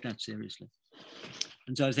would take that seriously.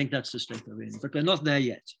 And so I think that's the state we're in, but we're not there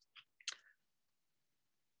yet.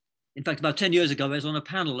 In fact, about 10 years ago, I was on a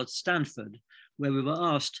panel at Stanford where we were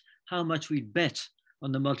asked how much we'd bet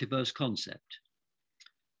on the multiverse concept.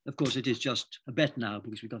 Of course, it is just a bet now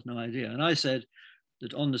because we've got no idea. And I said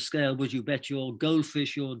that on the scale, would you bet your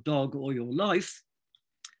goldfish, your dog, or your life?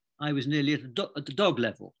 I was nearly at the dog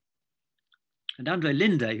level. And Andre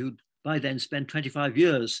Linde, who by then spent 25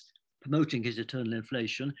 years promoting his eternal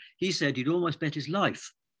inflation, he said he'd almost bet his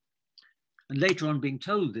life. And later on, being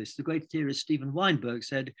told this, the great theorist Steven Weinberg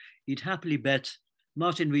said he'd happily bet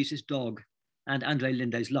Martin Rees's dog and Andre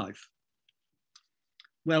Linde's life.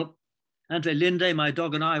 Well, Andre Linde, my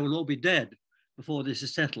dog, and I will all be dead before this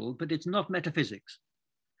is settled, but it's not metaphysics.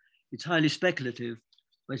 It's highly speculative,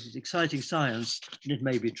 but it's exciting science, and it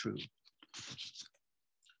may be true.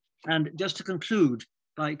 And just to conclude,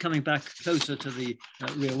 by coming back closer to the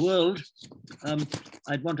real world,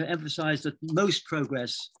 I'd want to emphasize that most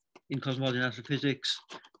progress in cosmology and astrophysics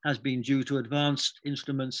has been due to advanced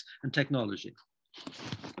instruments and technology.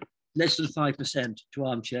 Less than 5% to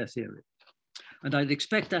armchair theory. And I'd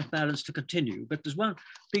expect that balance to continue, but there's one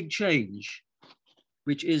big change,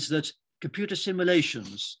 which is that computer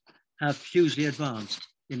simulations have hugely advanced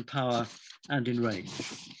in power and in range.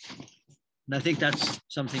 And I think that's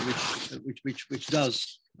something which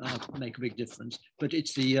does make a big difference, but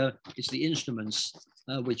it's the instruments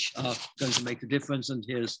which are going to make the difference. And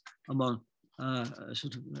here's a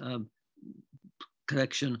sort of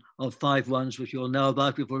collection of 5 ones which you all know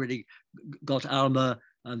about. We've already got ALMA,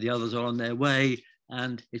 and the others are on their way.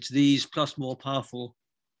 And it's these plus more powerful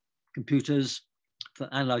computers for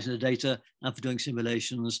analyzing the data and for doing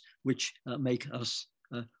simulations, which make us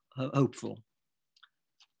hopeful.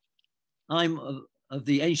 I'm of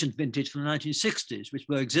the ancient vintage from the 1960s, which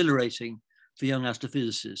were exhilarating for young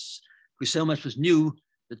astrophysicists, because so much was new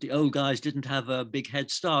that the old guys didn't have a big head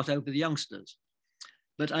start over the youngsters.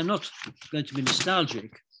 But I'm not going to be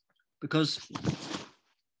nostalgic, because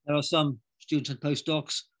there are some students and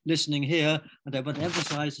postdocs listening here, and I want to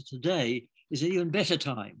emphasize that today is an even better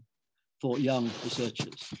time for young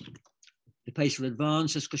researchers. The pace of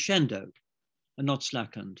advance has crescendoed and not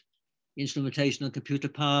slackened. Instrumentation and computer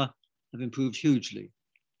power have improved hugely.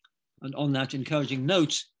 And on that encouraging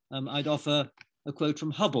note, I'd offer a quote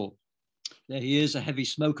from Hubble. There he is, a heavy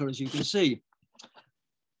smoker, as you can see.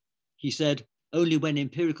 He said, "Only when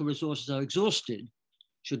empirical resources are exhausted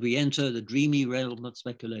should we enter the dreamy realm of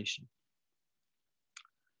speculation."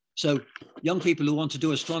 So young people who want to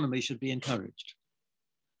do astronomy should be encouraged.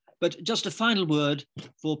 But just a final word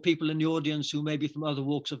for people in the audience who may be from other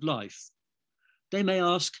walks of life. They may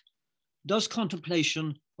ask, does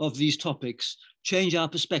contemplation of these topics change our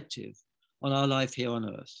perspective on our life here on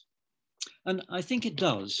Earth? And I think it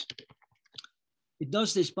does. It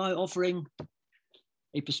does this by offering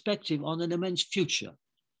a perspective on an immense future,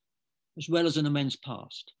 as well as an immense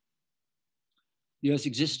past. The Earth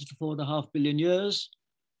existed for 4.5 billion years.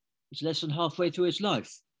 It's less than halfway through its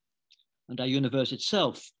life. And our universe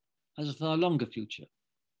itself has a far longer future.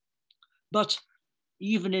 But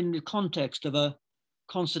even in the context of a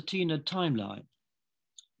concertina timeline,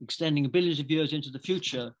 extending billions of years into the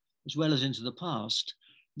future, as well as into the past,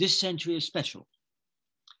 this century is special.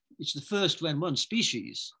 It's the first when one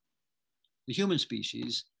species, the human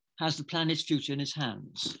species, has the planet's future in its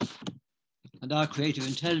hands. And our creative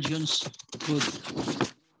intelligence could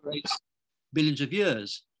generate billions of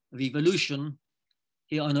years of evolution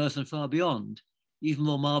here on Earth and far beyond, even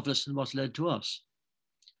more marvelous than what's led to us.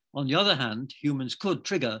 On the other hand, humans could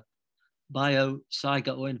trigger bio,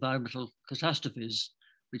 psycho, or environmental catastrophes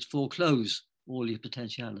which foreclose all these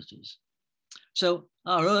potentialities. So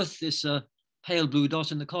our Earth, this pale blue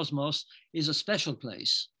dot in the cosmos, is a special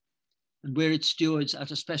place, and we're its stewards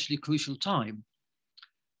at a especially crucial time,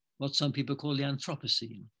 what some people call the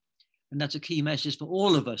Anthropocene. And that's a key message for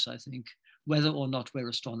all of us, I think, whether or not we're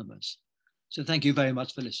astronomers. So thank you very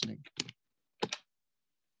much for listening.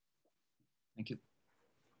 Thank you.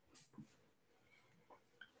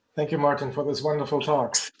 Thank you, Martin, for this wonderful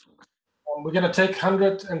talk. We're going to take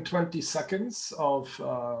 120 seconds of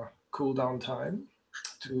cool down time.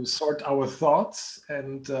 to sort our thoughts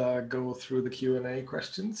and go through the Q&A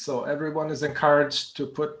questions. So everyone is encouraged to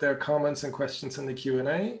put their comments and questions in the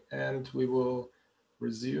Q&A, and we will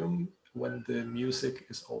resume when the music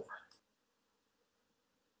is over.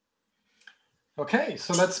 Okay,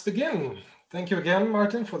 so let's begin. Thank you again,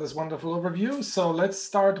 Martin, for this wonderful overview. So let's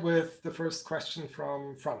start with the first question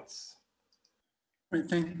from Franz. Great,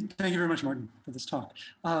 thank you very much, Martin, for this talk.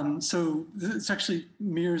 So this actually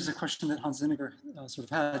mirrors a question that Hans Zinniger sort of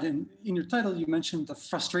had. And in your title, you mentioned the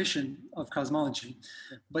frustration of cosmology,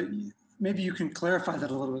 but maybe you can clarify that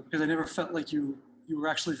a little bit, because I never felt like you were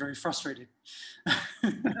actually very frustrated.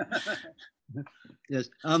 Yes.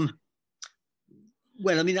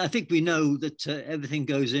 Well, I mean, I think we know that everything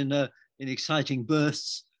goes in exciting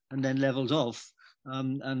bursts and then levels off.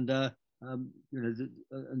 You know,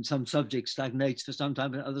 and some subjects stagnates for some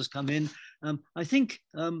time and others come in. I think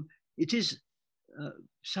it is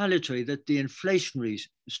salutary that the inflationary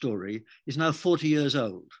story is now 40 years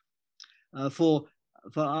old. For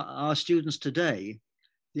our students today,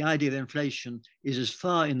 the idea of inflation is as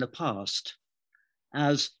far in the past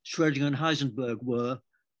as Schrödinger and Heisenberg were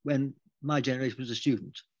when my generation was a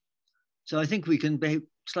student. So I think we can be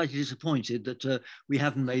slightly disappointed that we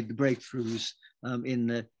haven't made the breakthroughs in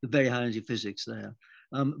the very high energy physics there.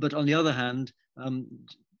 But on the other hand,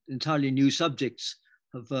 entirely new subjects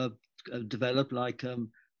have developed, like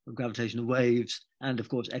gravitational waves and of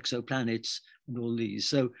course exoplanets and all these.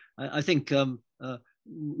 So I think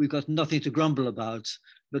we've got nothing to grumble about,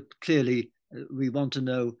 but clearly we want to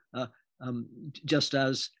know, just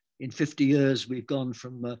as in 50 years we've gone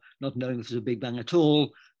from not knowing if there's a Big Bang at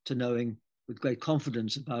all to knowing with great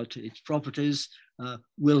confidence about its properties.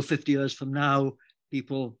 Will 50 years from now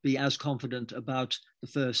people be as confident about the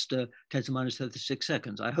first 10 to the minus 36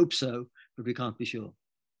 seconds? I hope so, but we can't be sure.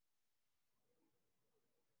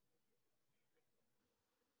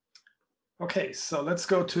 Okay, so let's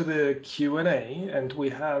go to the Q&A, and we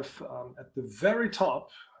have at the very top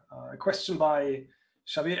a question by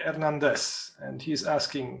Xavier Hernandez, and he's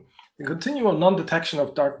asking, the continual non-detection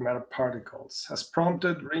of dark matter particles has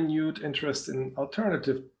prompted renewed interest in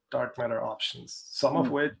alternative dark matter options, some of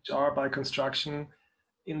which are by construction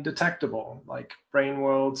indetectable, like brain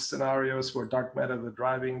world scenarios where dark matter, the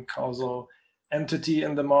driving causal entity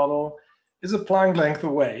in the model, is a Planck length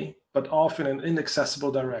away, but off in an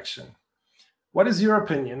inaccessible direction. What is your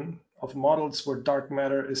opinion of models where dark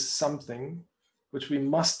matter is something which we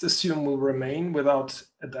must assume will remain without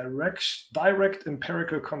a direct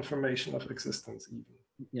empirical confirmation of existence even?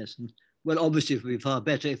 Yes, well, obviously it would be far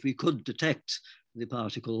better if we could detect the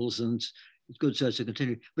particles, and it's good so to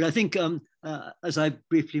continue. But I think, as I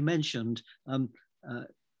briefly mentioned,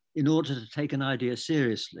 in order to take an idea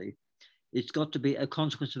seriously, it's got to be a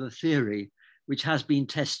consequence of a theory which has been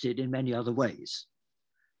tested in many other ways.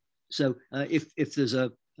 So if there's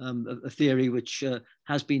a theory which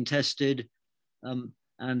has been tested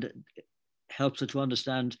and helps us to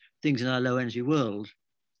understand things in our low energy world,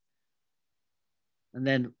 and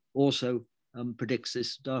then also predicts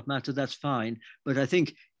this dark matter, that's fine. But I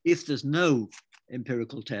think if there's no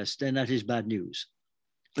empirical test, then that is bad news.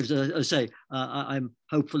 But as I say, I'm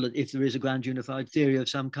hopeful that if there is a grand unified theory of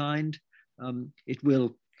some kind, it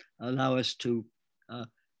will allow us to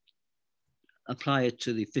apply it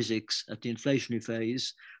to the physics at the inflationary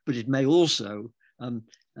phase, but it may also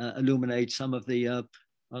illuminate some of the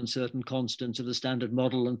uncertain constants of the standard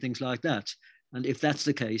model and things like that. And if that's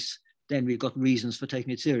the case, then we've got reasons for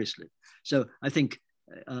taking it seriously. So I think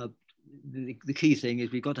the key thing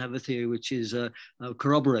is we've got to have a theory which is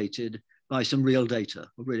corroborated by some real data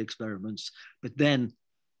or real experiments. But then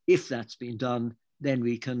if that's been done, then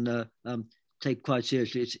we can take quite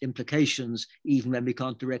seriously its implications, even when we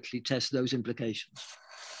can't directly test those implications.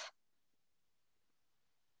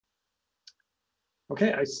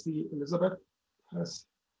 Okay, I see Elizabeth has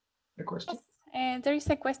a question. Yes, there is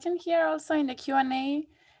a question here also in the Q&A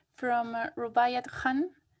from Rubaiyat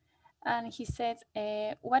Khan, and he says,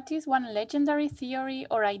 what is one legendary theory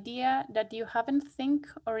or idea that you haven't think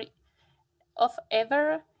of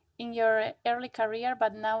ever in your early career,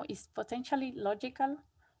 but now is potentially logical?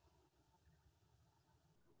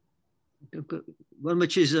 One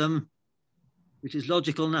which is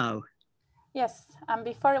logical now. Yes, and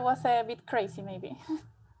before it was a bit crazy, maybe.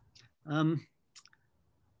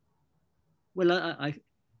 Well,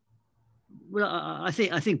 I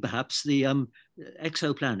think perhaps the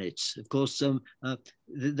exoplanets. Of course,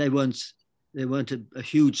 they weren't a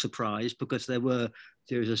huge surprise because there were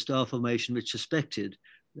theories of star formation which suspected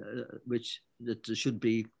that there should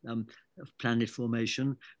be planet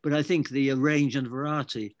formation. But I think the range and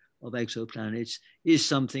variety of exoplanets is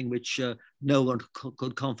something which no one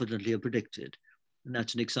could confidently have predicted. And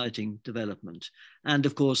that's an exciting development. And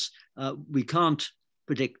of course, we can't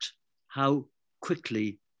predict how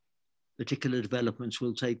quickly particular developments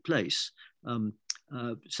will take place.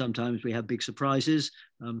 Sometimes we have big surprises.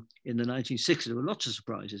 In the 1960s, there were lots of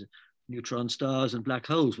surprises. Neutron stars and black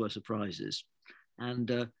holes were surprises.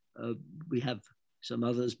 And we have some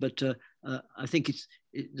others, but I think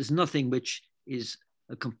there's nothing which is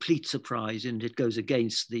a complete surprise, and it goes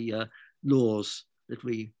against the laws that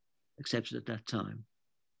we accepted at that time.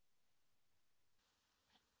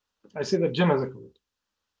 I see that Jim has a comment.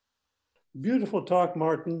 Beautiful talk,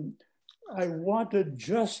 Martin. I wanted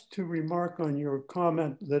just to remark on your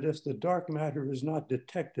comment that if the dark matter is not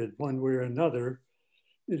detected one way or another,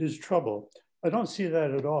 it is trouble. I don't see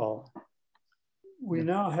that at all. We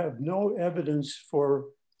now have no evidence for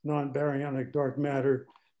non-baryonic dark matter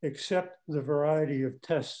except the variety of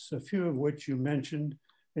tests, a few of which you mentioned,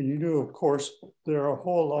 and you knew, of course, there are a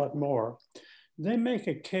whole lot more. They make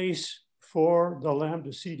a case for the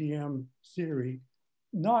lambda CDM theory,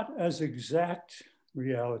 not as exact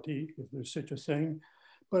reality, if there's such a thing,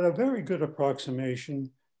 but a very good approximation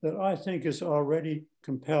that I think is already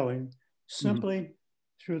compelling, simply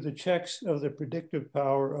through the checks of the predictive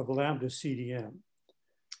power of lambda CDM.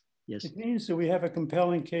 Yes. It means that we have a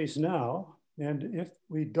compelling case now, and if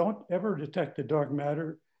we don't ever detect the dark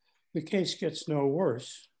matter, the case gets no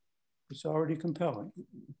worse. It's already compelling.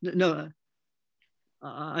 No,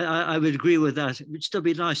 I would agree with that. It would still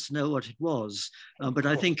be nice to know what it was, but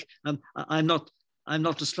I think I'm not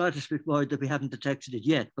the slightest bit worried that we haven't detected it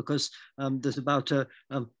yet, because there's about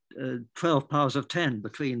 12 powers of 10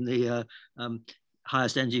 between the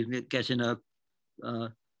highest energy you can get in a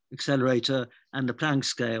accelerator and the Planck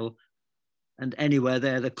scale, and anywhere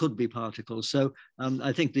there could be particles. So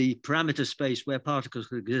I think the parameter space where particles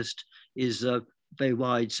could exist is very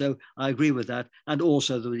wide. So I agree with that. And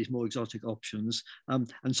also there are these more exotic options.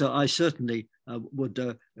 And so I certainly would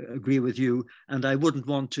agree with you. And I wouldn't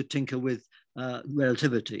want to tinker with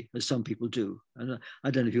relativity, as some people do. And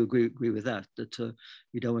I don't know if you agree with that, that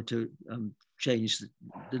you don't want to change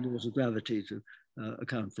the laws of gravity to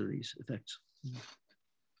account for these effects.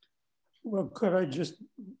 Well, could I just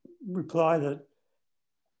reply that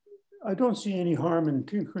I don't see any harm in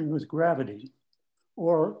tinkering with gravity,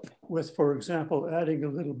 or with, for example, adding a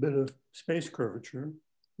little bit of space curvature,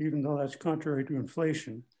 even though that's contrary to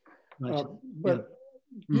inflation. Right. But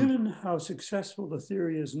given how successful the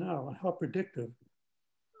theory is now and how predictive,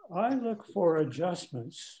 I look for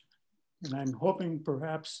adjustments, and I'm hoping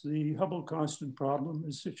perhaps the Hubble constant problem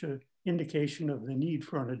is such an indication of the need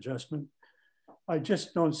for an adjustment. I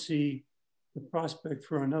just don't see the prospect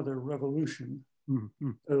for another revolution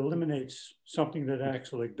that eliminates something that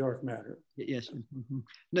acts like dark matter. Yes.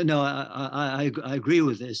 No, I agree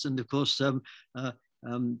with this. And of course,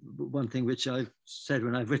 one thing which I've said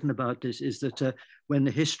when I've written about this is that when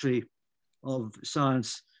the history of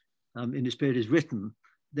science in this period is written,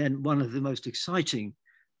 then one of the most exciting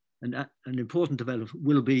and important developments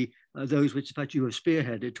will be those which, in fact, you have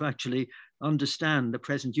spearheaded, to actually understand the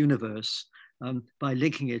present universe by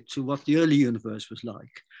linking it to what the early universe was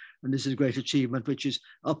like. And this is a great achievement, which is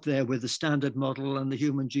up there with the Standard Model and the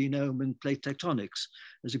human genome and plate tectonics.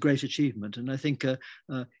 It's a great achievement. And I think it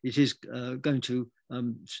is going to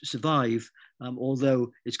survive,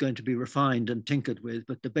 although it's going to be refined and tinkered with,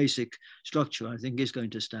 but the basic structure, I think, is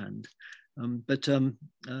going to stand. That's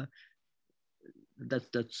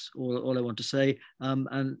all I want to say.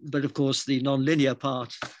 But of course, the nonlinear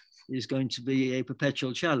part is going to be a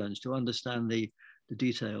perpetual challenge to understand the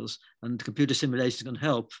details, and computer simulation can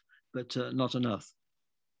help, but not enough.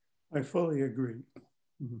 I fully agree.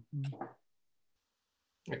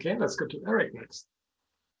 Okay, let's go to Eric next.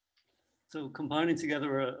 So combining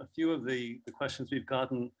together a few of the questions we've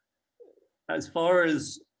gotten, as far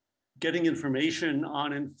as getting information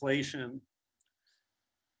on inflation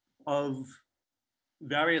of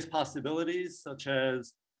various possibilities, such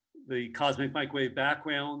as the cosmic microwave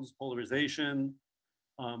backgrounds, polarization,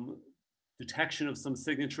 detection of some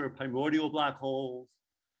signature primordial black holes,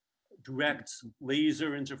 direct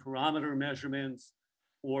laser interferometer measurements,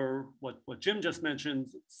 or what Jim just mentioned,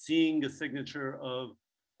 seeing a signature of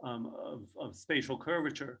spatial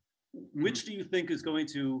curvature. Which do you think is going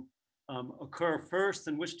to occur first,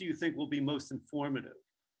 and which do you think will be most informative?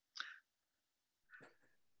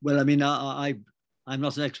 Well, I mean, I'm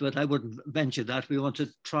not an expert. I wouldn't venture that. We want to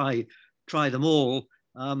try them all.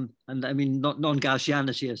 And I mean,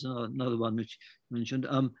 non-Gaussianity is another one which you mentioned.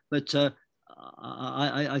 But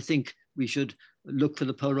I think we should look for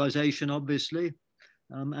the polarization, obviously.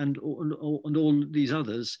 and all these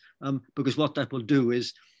others, because what that will do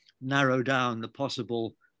is narrow down the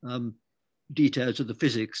possible details of the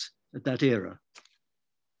physics at that era.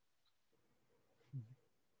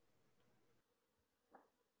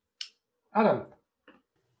 Adam.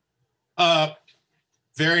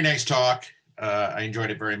 Very nice talk. I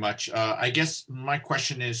enjoyed it very much. I guess my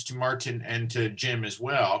question is to Martin and to Jim as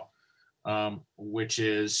well, which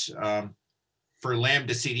is for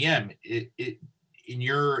lambda CDM, in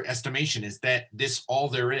your estimation, is that this all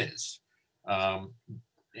there is?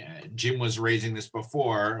 Jim was raising this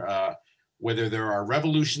before, whether there are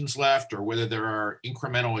revolutions left or whether there are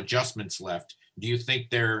incremental adjustments left. Do you think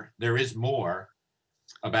there is more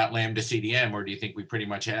about lambda CDM, or do you think we pretty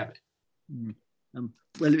much have it?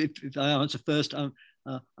 Well, if I answer first,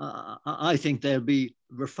 I think there'll be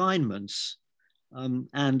refinements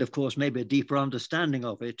and of course maybe a deeper understanding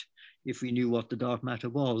of it if we knew what the dark matter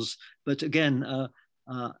was. But again,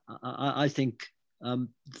 I think there'll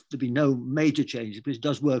be no major changes, because it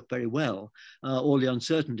does work very well. All the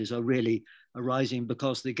uncertainties are really arising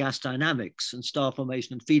because the gas dynamics and star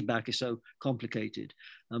formation and feedback is so complicated.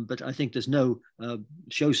 But I think there's no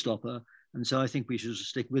showstopper, and so I think we should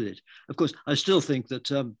stick with it. Of course, I still think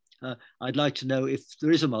that I'd like to know if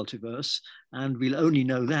there is a multiverse, and we'll only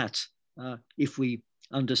know that if we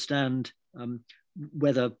understand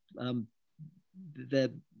whether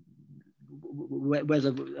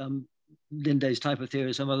Linday's type of theory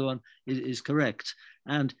or some other one is correct.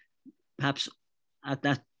 And perhaps at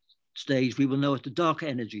that stage, we will know what the dark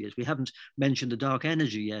energy is. We haven't mentioned the dark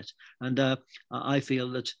energy yet. And I feel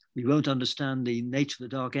that we won't understand the nature of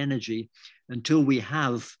the dark energy until we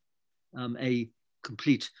have a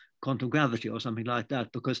complete quantum gravity or something like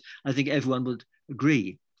that, because I think everyone would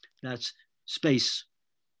agree that space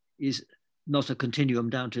is not a continuum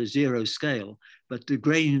down to a 0 scale, but the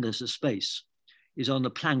graininess of space is on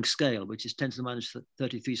the Planck scale, which is 10 to the minus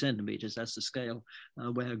 33 centimeters. That's the scale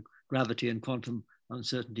where gravity and quantum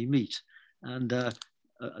uncertainty meet. And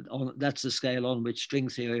that's the scale on which string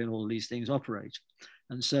theory and all these things operate.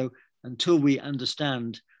 And so until we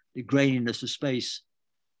understand the graininess of space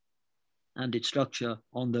and its structure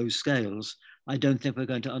on those scales, I don't think we're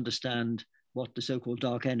going to understand what the so-called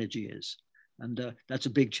dark energy is. And that's a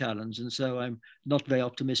big challenge. And so I'm not very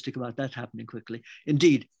optimistic about that happening quickly.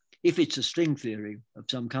 Indeed, if it's a string theory of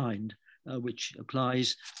some kind, which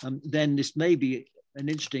applies, then this may be an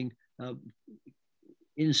interesting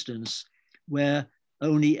instance where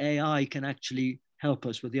only AI can actually help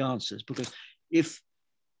us with the answers. Because if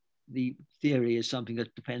the theory is something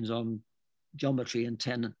that depends on geometry in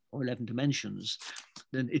 10 or 11 dimensions,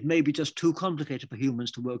 then it may be just too complicated for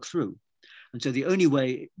humans to work through. And so the only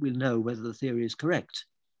way we'll know whether the theory is correct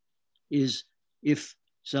is if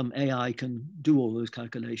some AI can do all those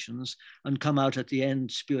calculations and come out at the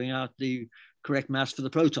end spewing out the correct mass for the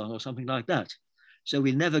proton or something like that. So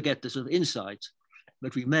we'll never get the sort of insight,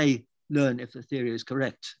 but we may learn if the theory is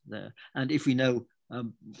correct there. And if we know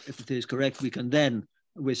if the theory is correct, we can then,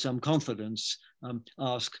 with some confidence,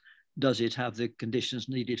 ask, does it have the conditions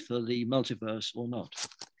needed for the multiverse or not?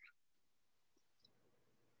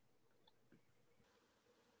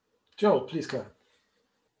 Joe, please go.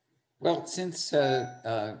 Well, since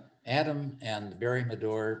Adam and Barry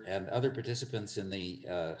Medor and other participants in the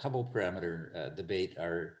Hubble parameter debate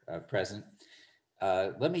are present,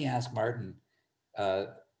 let me ask Martin,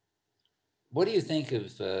 what do you think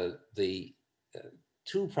of the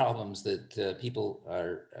two problems that people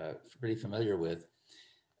are pretty familiar with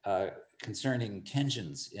concerning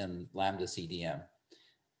tensions in lambda CDM?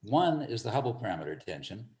 One is the Hubble parameter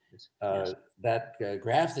tension. Yes. That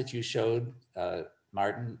graph that you showed,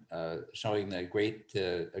 Martin, showing the great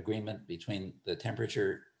agreement between the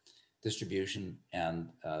temperature distribution and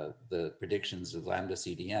the predictions of lambda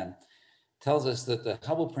CDM, tells us that the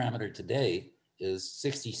Hubble parameter today is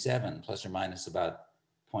 67 plus or minus about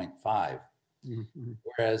 0.5,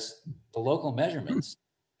 whereas the local measurements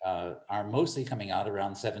are mostly coming out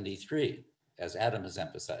around 73, as Adam has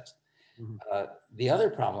emphasized. The other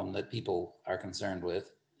problem that people are concerned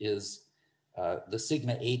with is the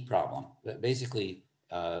sigma 8 problem, that basically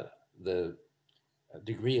the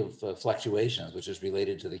degree of fluctuations, which is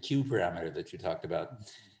related to the Q parameter that you talked about.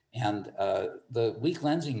 And the weak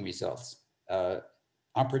lensing results are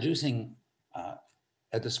producing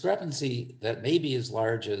a discrepancy that may be as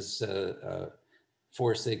large as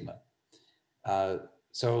 4 sigma.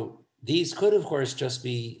 So these could, of course, just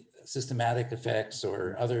be systematic effects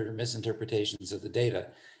or other misinterpretations of the data.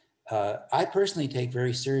 I personally take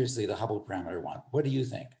very seriously the Hubble parameter one. What do you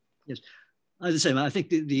think? Yes, the same. I think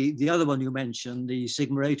the other one you mentioned, the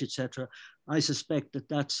sigma 8, etc., I suspect that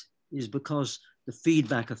that is because the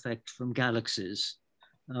feedback effect from galaxies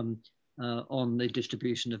on the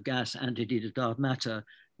distribution of gas and indeed of dark matter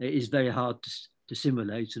is very hard to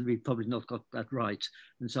simulate, and we've probably not got that right.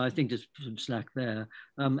 And so I think there's some slack there.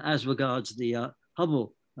 As regards the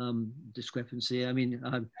Hubble discrepancy, I mean,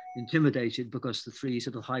 I'm intimidated because the three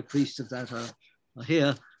sort of high priests of that are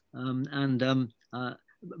here.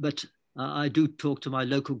 But I do talk to my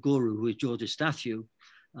local guru, who is George Statue,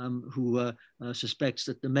 who suspects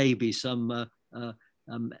that there may be some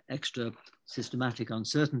extra systematic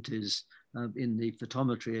uncertainties in the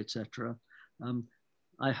photometry, etc.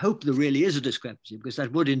 I hope there really is a discrepancy, because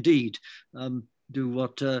that would indeed do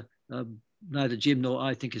what neither Jim nor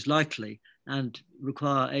I think is likely, and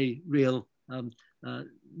require a real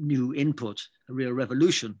new input, a real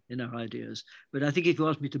revolution in our ideas. But I think if you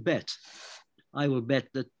ask me to bet, I will bet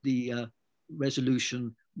that the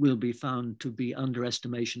resolution will be found to be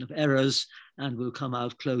underestimation of errors and will come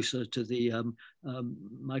out closer to the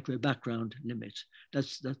micro background limit.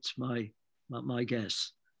 That's my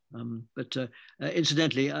guess. But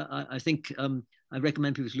incidentally, I think I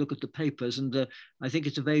recommend people to look at the papers, and I think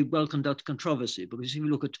it's a very well-conducted controversy, because if you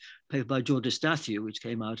look at a paper by George Statue, which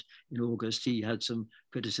came out in August, he had some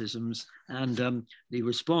criticisms, and the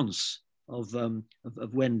response of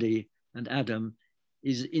Wendy and Adam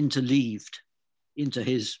is interleaved into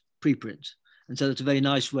his preprint. And so that's a very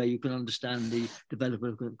nice way you can understand the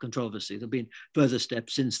development of controversy. There have been further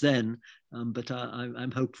steps since then, but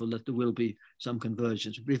I'm hopeful that there will be some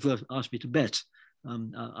convergence. If you ask me to bet,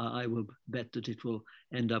 I will bet that it will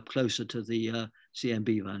end up closer to the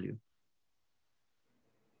CMB value.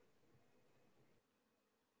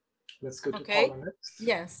 Let's go to Okay. Paula next.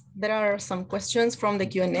 Yes, there are some questions from the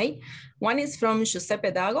Q&A. One is from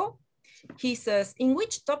Giuseppe Dago. He says, in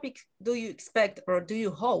which topic do you expect, or do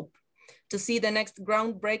you hope, to see the next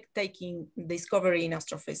groundbreaking discovery in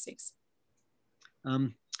astrophysics?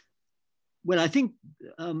 Well, I think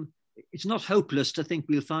it's not hopeless to think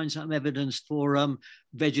we'll find some evidence for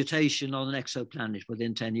vegetation on an exoplanet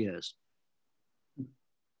within 10 years.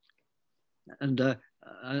 And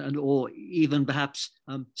or even perhaps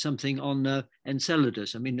something on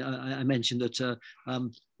Enceladus. I mean, I mentioned that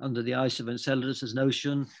under the ice of Enceladus there's an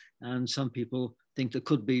ocean, and some people think there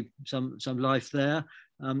could be some life there.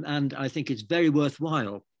 And I think it's very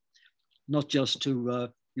worthwhile, not just to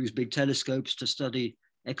use big telescopes to study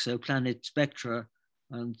exoplanet spectra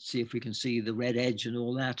and see if we can see the red edge and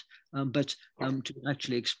all that, but to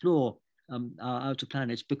actually explore our outer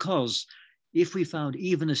planets, because if we found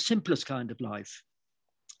even the simplest kind of life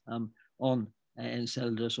on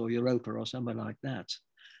Enceladus or Europa or somewhere like that,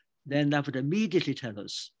 then that would immediately tell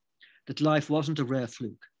us that life wasn't a rare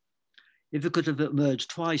fluke. If it could have emerged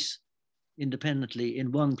twice independently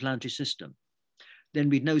in one planetary system, then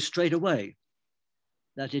we'd know straight away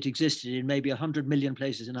that it existed in maybe 100 million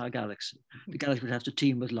places in our galaxy. The galaxy would have to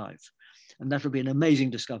teem with life. And that would be an amazing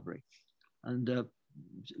discovery. And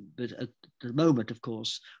but at the moment, of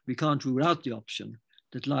course, we can't rule out the option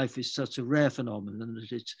that life is such a rare phenomenon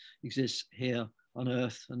that it exists here on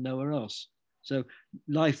Earth and nowhere else. So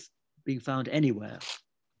life being found anywhere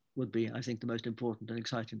would be, I think, the most important and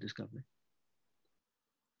exciting discovery.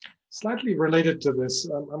 Slightly related to this,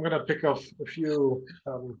 I'm going to pick off a few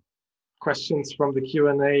questions from the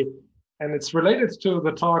Q&A, and it's related to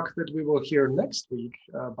the talk that we will hear next week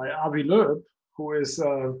by Avi Loeb, who is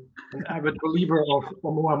an avid believer of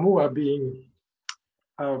Oumuamua being,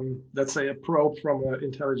 let's say, a probe from an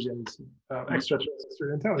intelligent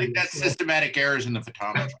extraterrestrial intelligence. I think that's systematic errors in the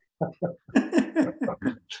photometry.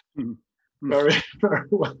 Very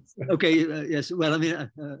well said. Okay, yes, well, I mean,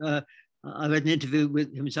 I read an interview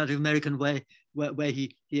with him in Scientific American where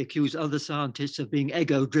he accused other scientists of being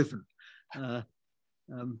ego-driven.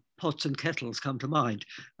 Pots and kettles come to mind.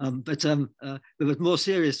 But more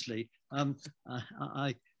seriously,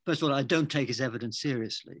 first of all, I don't take his evidence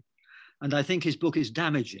seriously. And I think his book is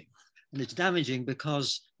damaging. And it's damaging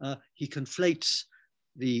because he conflates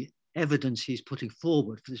the evidence he's putting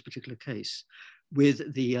forward for this particular case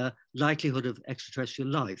with the likelihood of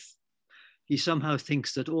extraterrestrial life. He somehow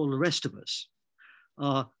thinks that all the rest of us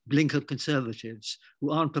are blinkered conservatives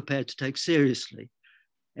who aren't prepared to take seriously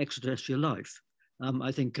extraterrestrial life.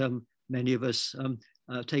 I think many of us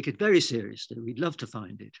take it very seriously. We'd love to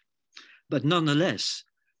find it. But nonetheless,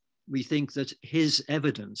 we think that his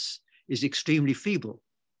evidence is extremely feeble.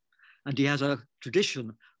 And he has a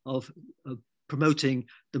tradition of promoting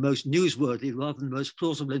the most newsworthy rather than the most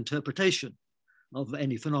plausible interpretation of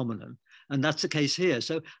any phenomenon. And that's the case here.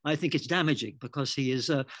 So I think it's damaging because he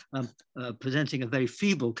is presenting a very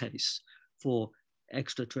feeble case for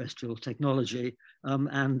extraterrestrial technology,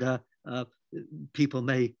 and people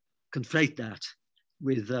may conflate that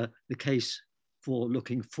with the case for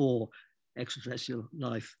looking for extraterrestrial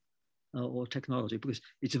life or technology, because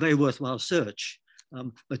it's a very worthwhile search,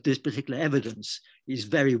 but this particular evidence is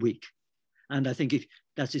very weak. And I think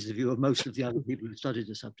that is the view of most of the other people who studied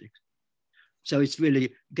the subject. So it's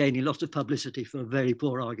really gaining lots of publicity for a very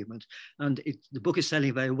poor argument. And the book is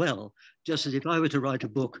selling very well, just as if I were to write a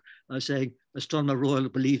book saying Astronomer Royal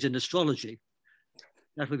believes in astrology,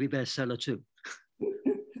 that would be bestseller too.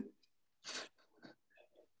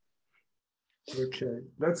 Okay,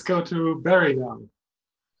 let's go to Barry now.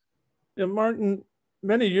 Yeah, Martin,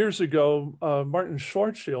 many years ago, Martin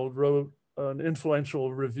Schwarzschild wrote an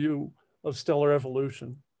influential review of stellar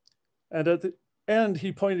evolution. And at the end,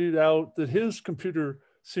 he pointed out that his computer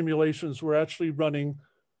simulations were actually running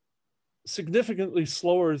significantly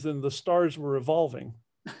slower than the stars were evolving.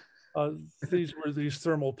 These were these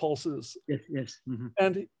thermal pulses. Yes, yes. Mm-hmm.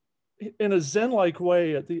 And in a Zen-like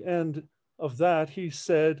way, at the end of that, he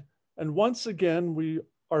said, and once again, we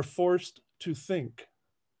are forced to think.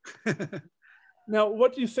 Now,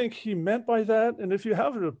 what do you think he meant by that? And if you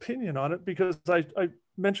have an opinion on it, because I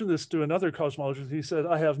mentioned this to another cosmologist, he said,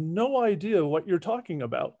 I have no idea what you're talking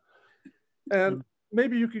about. And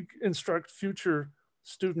maybe you could instruct future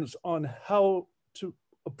students on how to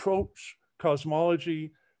approach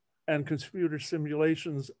cosmology and computer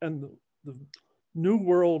simulations and the new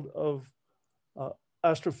world of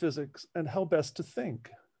astrophysics and how best to think.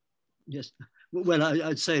 Yes, well,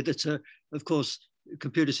 I'd say that, of course,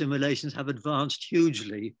 computer simulations have advanced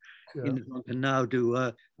hugely. Yeah. One can now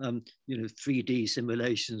do, 3D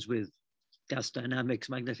simulations with gas dynamics,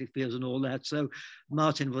 magnetic fields, and all that. So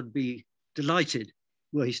Martin would be delighted,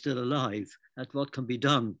 were he still alive, at what can be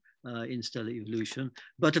done in stellar evolution.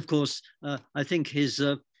 But of course, I think his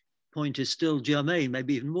point is still germane,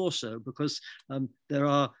 maybe even more so, because there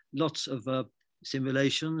are lots of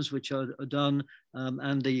simulations which are done,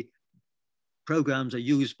 and the programs are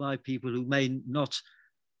used by people who may not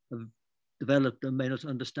have developed them, may not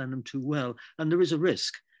understand them too well. And there is a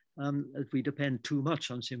risk that we depend too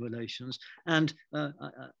much on simulations. And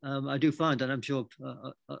I do find, and I'm sure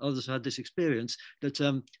others have had this experience, that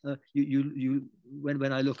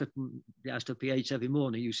when I look at the Astro PH every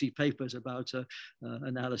morning, you see papers about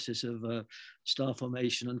analysis of star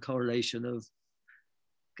formation and correlation of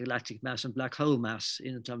galactic mass and black hole mass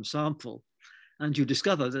in some sample. And you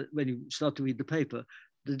discover that when you start to read the paper,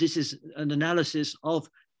 that this is an analysis of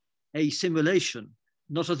a simulation,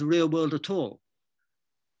 not of the real world at all.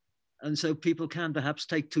 And so people can perhaps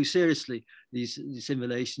take too seriously these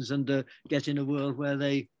simulations and get in a world where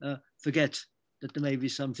they forget that there may be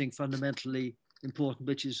something fundamentally important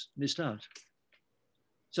which is missed out.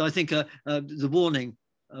 So I think the warning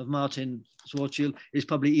of Martin Schwarzschild is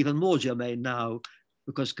probably even more germane now,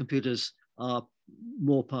 because computers are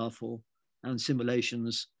more powerful and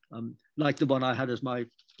simulations like the one I had as my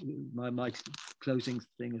closing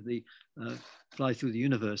thing of the Fly Through the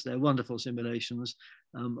Universe. They're wonderful simulations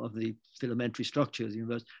of the filamentary structure of the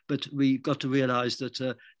universe, but we got to realize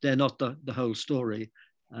that they're not the whole story,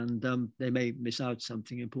 and they may miss out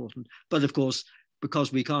something important. But of course,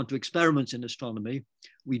 because we can't do experiments in astronomy,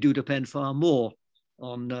 we do depend far more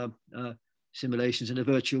on simulations in a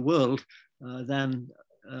virtual world than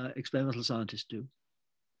experimental scientists do.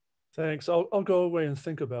 Thanks. I'll go away and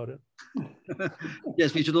think about it.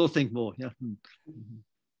 Yes, we should all think more. Yeah.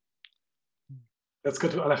 Let's go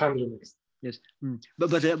to Alejandro next. Yes,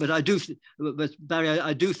 but Barry,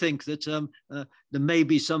 I do think that there may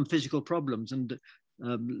be some physical problems, and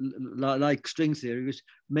like string theory, which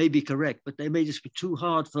may be correct, but they may just be too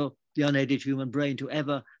hard for the unaided human brain to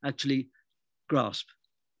ever actually grasp.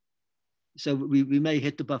 So we may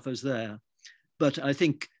hit the buffers there, but I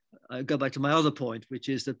think I go back to my other point, which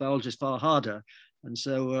is that biology is far harder, and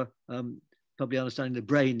so probably understanding the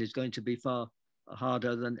brain is going to be far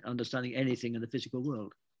harder than understanding anything in the physical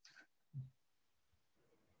world.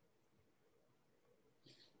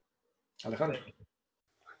 Alejandro.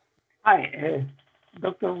 Hi,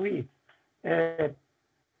 Dr. Rees.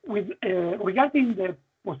 Regarding the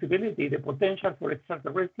possibility, the potential for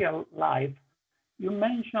extraterrestrial life, you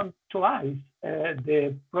mentioned twice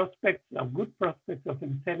the prospects of good prospects of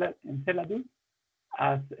Enceladus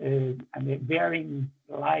as bearing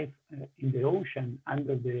life in the ocean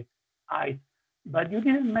under the ice, but you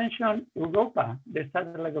didn't mention Europa, the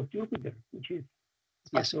satellite of Jupiter, which is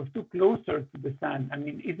too closer to the sun. I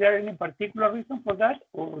mean, is there any particular reason for that,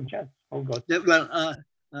 or just forgot? Yeah, well,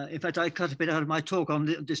 in fact, I cut a bit out of my talk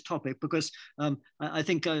on this topic because I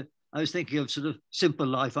think I was thinking of sort of simple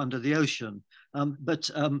life under the ocean. But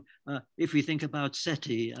if we think about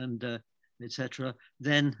SETI and etc.,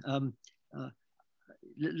 then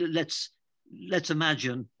let's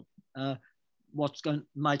imagine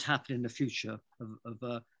might happen in the future of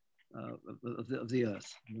the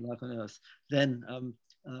Earth, life on Earth. Then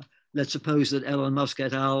let's suppose that Elon Musk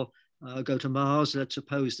et al. Go to Mars. Let's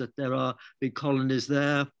suppose that there are big colonies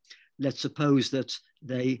there. Let's suppose that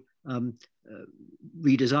they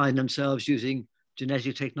redesign themselves using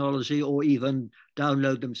genetic technology, or even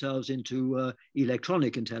download themselves into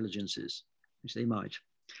electronic intelligences, which they might.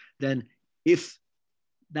 Then if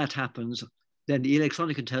that happens, then the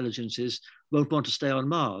electronic intelligences won't want to stay on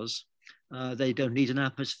Mars. They don't need an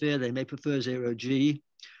atmosphere. They may prefer zero G.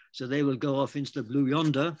 So they will go off into the blue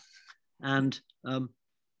yonder. And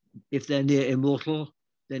if they're near immortal,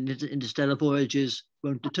 then interstellar voyages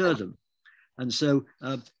won't deter them. And so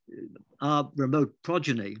our remote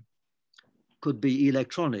progeny could be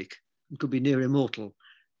electronic, could be near immortal.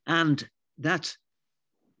 And that,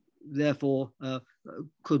 therefore,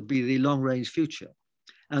 could be the long-range future.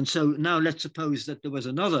 And so now let's suppose that there was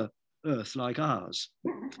another Earth like ours,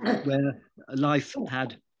 where life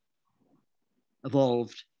had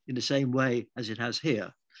evolved in the same way as it has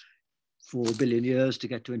here. 4 billion years to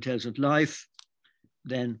get to intelligent life,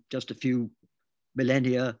 then just a few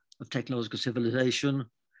millennia of technological civilization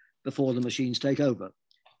before the machines take over,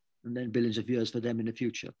 and then billions of years for them in the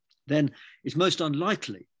future. Then it's most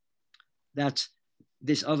unlikely that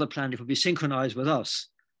this other planet would be synchronized with us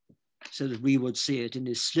so that we would see it in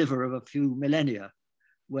this sliver of a few millennia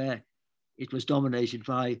where it was dominated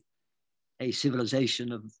by a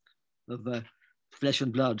civilization of flesh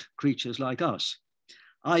and blood creatures like us.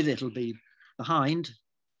 Either it'll be behind,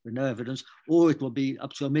 with no evidence, or it will be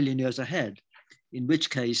up to 1 million years ahead, in which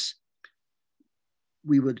case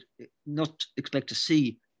we would not expect to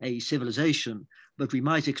see a civilization, but we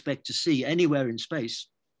might expect to see anywhere in space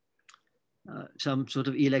some sort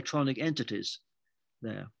of electronic entities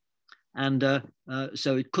there. And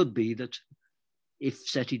so it could be that if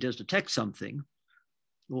SETI does detect something,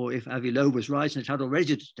 or if Avi Loeb was right and it had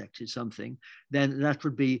already detected something, then that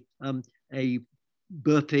would be a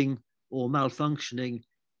burping or malfunctioning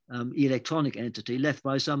electronic entity left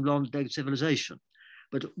by some long-dead civilization.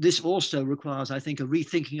 But this also requires, I think, a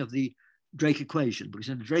rethinking of the Drake equation, because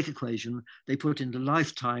in the Drake equation, they put in the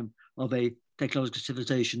lifetime of a technological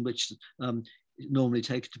civilization, which normally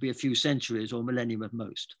takes to be a few centuries or millennium at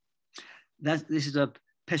most. This is a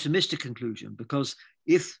pessimistic conclusion, because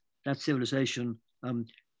if that civilization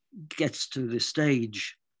gets to the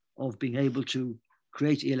stage of being able to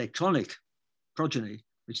create electronic progeny,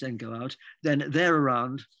 which then go out, then they're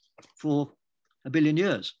around for 1 billion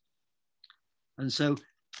years. And so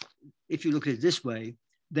if you look at it this way,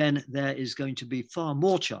 then there is going to be far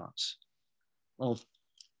more chance of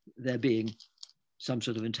there being some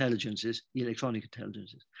sort of intelligences, electronic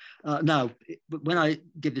intelligences. Now, when I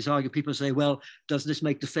give this argument, people say, well, does this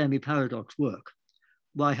make the Fermi paradox work?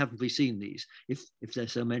 Why haven't we seen these if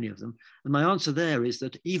there's so many of them? And my answer there is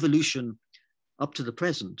that evolution up to the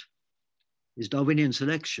present is Darwinian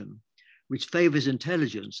selection, which favors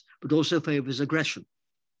intelligence, but also favors aggression.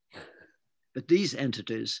 But these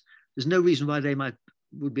entities, there's no reason why they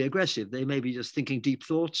would be aggressive. They may be just thinking deep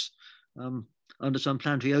thoughts under some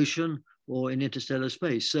planetary ocean or in interstellar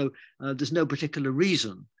space. So there's no particular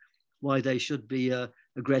reason why they should be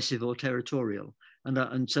aggressive or territorial.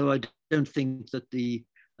 And so I don't think that the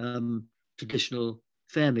traditional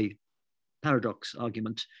Fermi paradox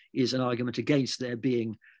argument is an argument against there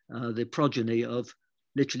being the progeny of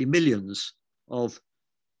literally millions of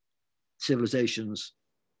civilizations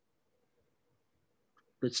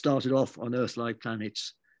that started off on Earth-like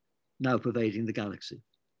planets, now pervading the galaxy,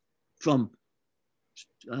 from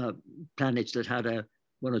planets that had a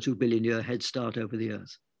 1 or 2 billion year head start over the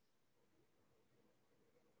Earth.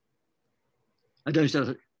 I don't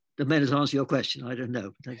know that may not answer your question. I don't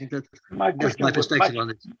know, but I think that's my perspective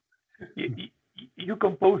on it. You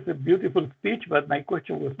composed a beautiful speech, but my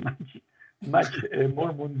question was much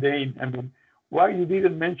more mundane. I mean, why you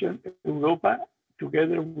didn't mention Europa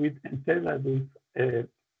together with Enceladus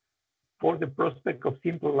for the prospect of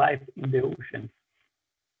simple life in the oceans?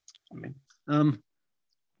 I mean,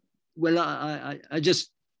 well, I just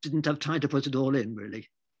didn't have time to put it all in, really.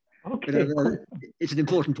 Okay, but, it's an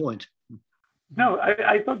important point. No,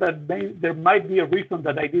 I thought that there might be a reason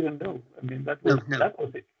that I didn't know. I mean, that was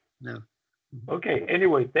it. No. Okay.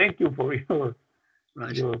 Anyway, thank you for your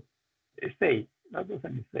essay. That was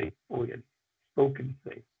an essay, spoken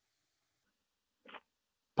essay.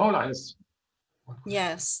 Paula has.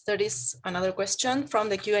 Yes, there is another question from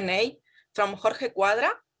the Q&A from Jorge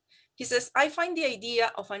Cuadra. He says, I find the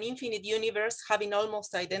idea of an infinite universe having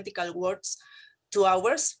almost identical worlds to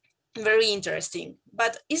ours Very interesting.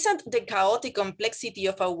 But isn't the chaotic complexity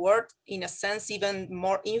of a world, in a sense, even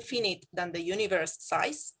more infinite than the universe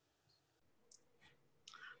size?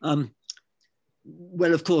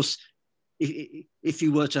 Well, of course, if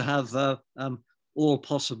you were to have all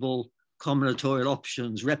possible combinatorial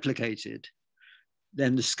options replicated,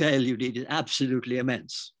 then the scale you need is absolutely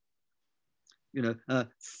immense. You know,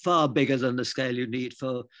 far bigger than the scale you need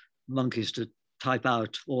for monkeys to type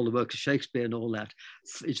out all the works of Shakespeare and all that.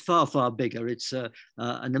 It's far, far bigger. It's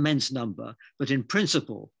an immense number, but in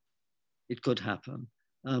principle, it could happen.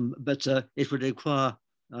 But it would require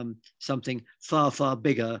something far, far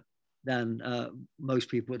bigger than most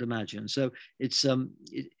people would imagine. So it's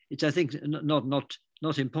I think,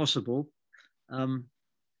 not impossible.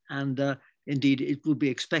 And indeed, it would be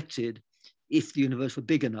expected if the universe were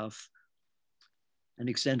big enough and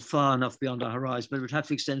extend far enough beyond our horizon, but it would have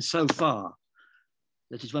to extend so far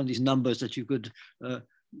that it's one of these numbers that you could,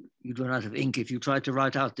 you'd run out of ink if you tried to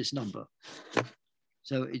write out this number.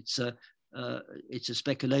 So it's a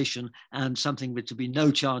speculation and something which would be no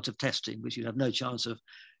chance of testing, which you'd have no chance of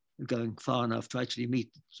going far enough to actually meet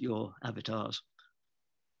your avatars.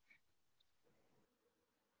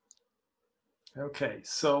 Okay,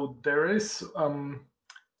 so there is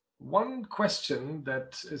one question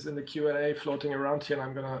that is in the Q&A floating around here, and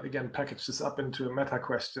I'm gonna, again, package this up into a meta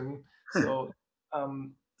question. So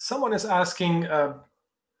someone is asking,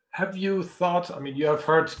 have you thought, I mean, you have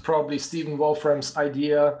heard probably Stephen Wolfram's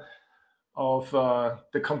idea of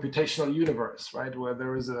the computational universe, right? Where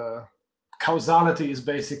there is a causality is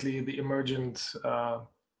basically the emergent,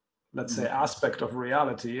 let's say, aspect of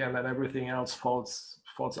reality, and then everything else falls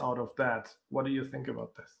out of that. What do you think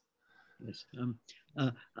about this? Yes.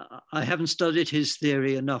 I haven't studied his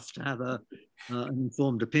theory enough to have an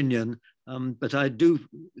informed opinion, but I do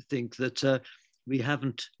think that we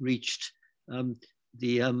haven't reached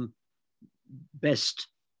the best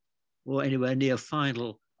or anywhere near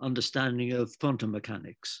final understanding of quantum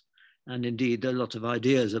mechanics. And indeed, there are lots of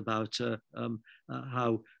ideas about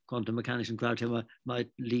how quantum mechanics and gravity might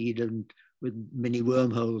lead, and with mini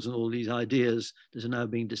wormholes and all these ideas that are now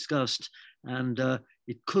being discussed. And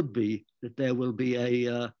it could be that there will be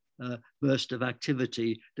a burst of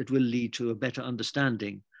activity that will lead to a better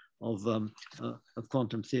understanding of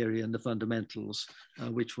quantum theory and the fundamentals,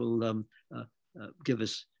 which will give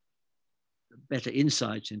us better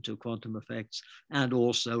insights into quantum effects and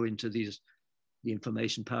also into the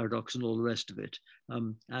information paradox and all the rest of it.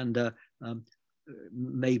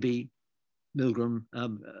 Maybe Milgram,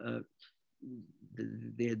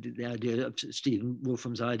 the idea of Stephen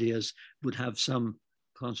Wolfram's ideas would have some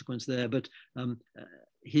consequence there, but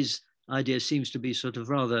his idea seems to be sort of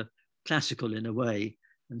rather classical in a way,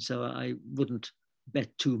 and so I wouldn't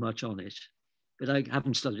bet too much on it. But I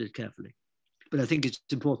haven't studied it carefully. But I think it's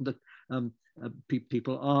important that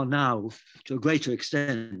people are now, to a greater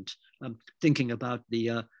extent, thinking about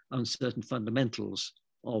the uncertain fundamentals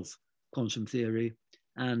of quantum theory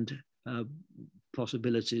and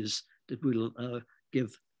possibilities that will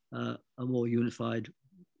give a more unified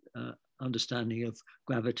understanding of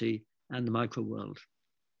gravity and the micro world.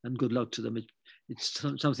 And good luck to them. It's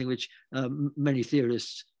something which many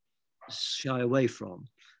theorists shy away from,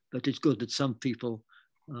 but it's good that some people,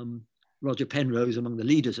 Roger Penrose among the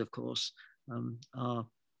leaders, of course, are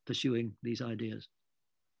pursuing these ideas.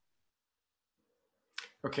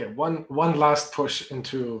 Okay, one last push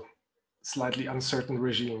into slightly uncertain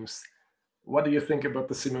regimes. What do you think about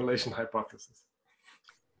the simulation hypothesis?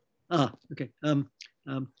 Okay.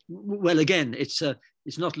 Well, again, it's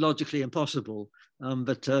not logically impossible,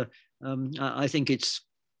 but I think it's.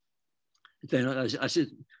 I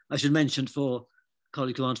should mention for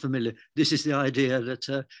colleagues who aren't familiar, this is the idea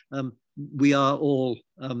that we are all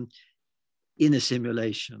in a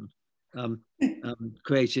simulation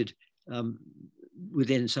created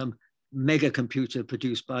within some mega computer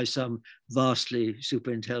produced by some vastly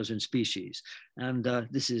super intelligent species. And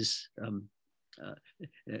this is,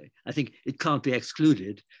 I think it can't be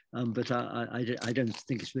excluded, but I don't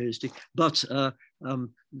think it's realistic. But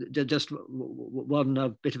just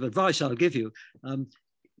one bit of advice I'll give you.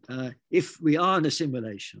 If we are in a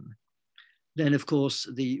simulation, then of course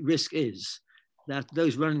the risk is that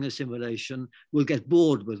those running the simulation will get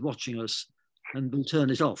bored with watching us and will turn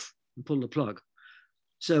it off and pull the plug.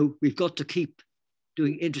 So we've got to keep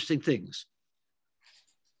doing interesting things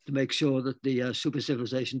to make sure that the super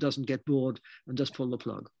civilization doesn't get bored and just pull the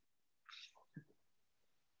plug.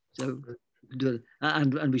 So,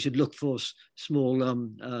 and we should look for small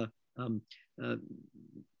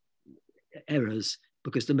errors,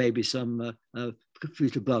 because there may be some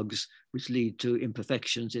computer bugs which lead to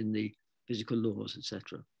imperfections in the physical laws,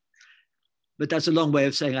 etc. But that's a long way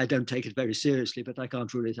of saying I don't take it very seriously, but I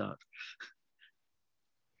can't rule it out.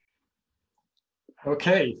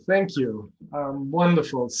 Okay, thank you.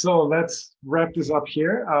 Wonderful. So let's wrap this up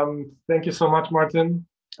here. Thank you so much, Martin,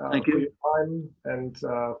 Thank you for your time and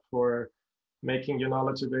for making your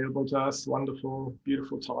knowledge available to us. Wonderful,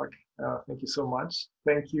 beautiful talk. Thank you so much.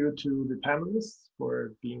 Thank you to the panelists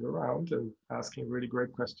for being around and asking really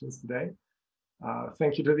great questions today.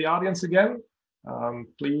 Thank you to the audience again.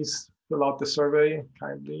 Please fill out the survey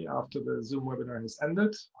kindly after the Zoom webinar has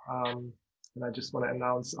ended. And I just want to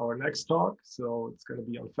announce our next talk. So it's going to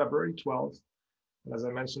be on February 12th. And as I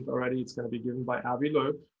mentioned already, it's going to be given by Avi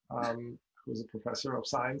Loeb, who's a professor of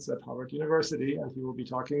science at Harvard University, and he will be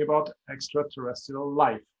talking about extraterrestrial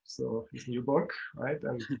life. So his new book, right?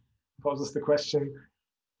 And poses the question,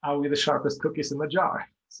 are we the sharpest cookies in the jar?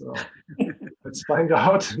 So let's find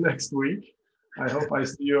out next week. I hope I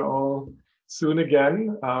see you all soon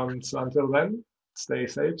again. So until then, stay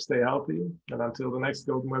safe, stay healthy, and until the next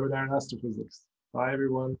Golden Webinar in Astrophysics. Bye,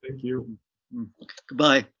 everyone. Thank you.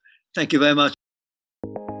 Goodbye. Thank you very much.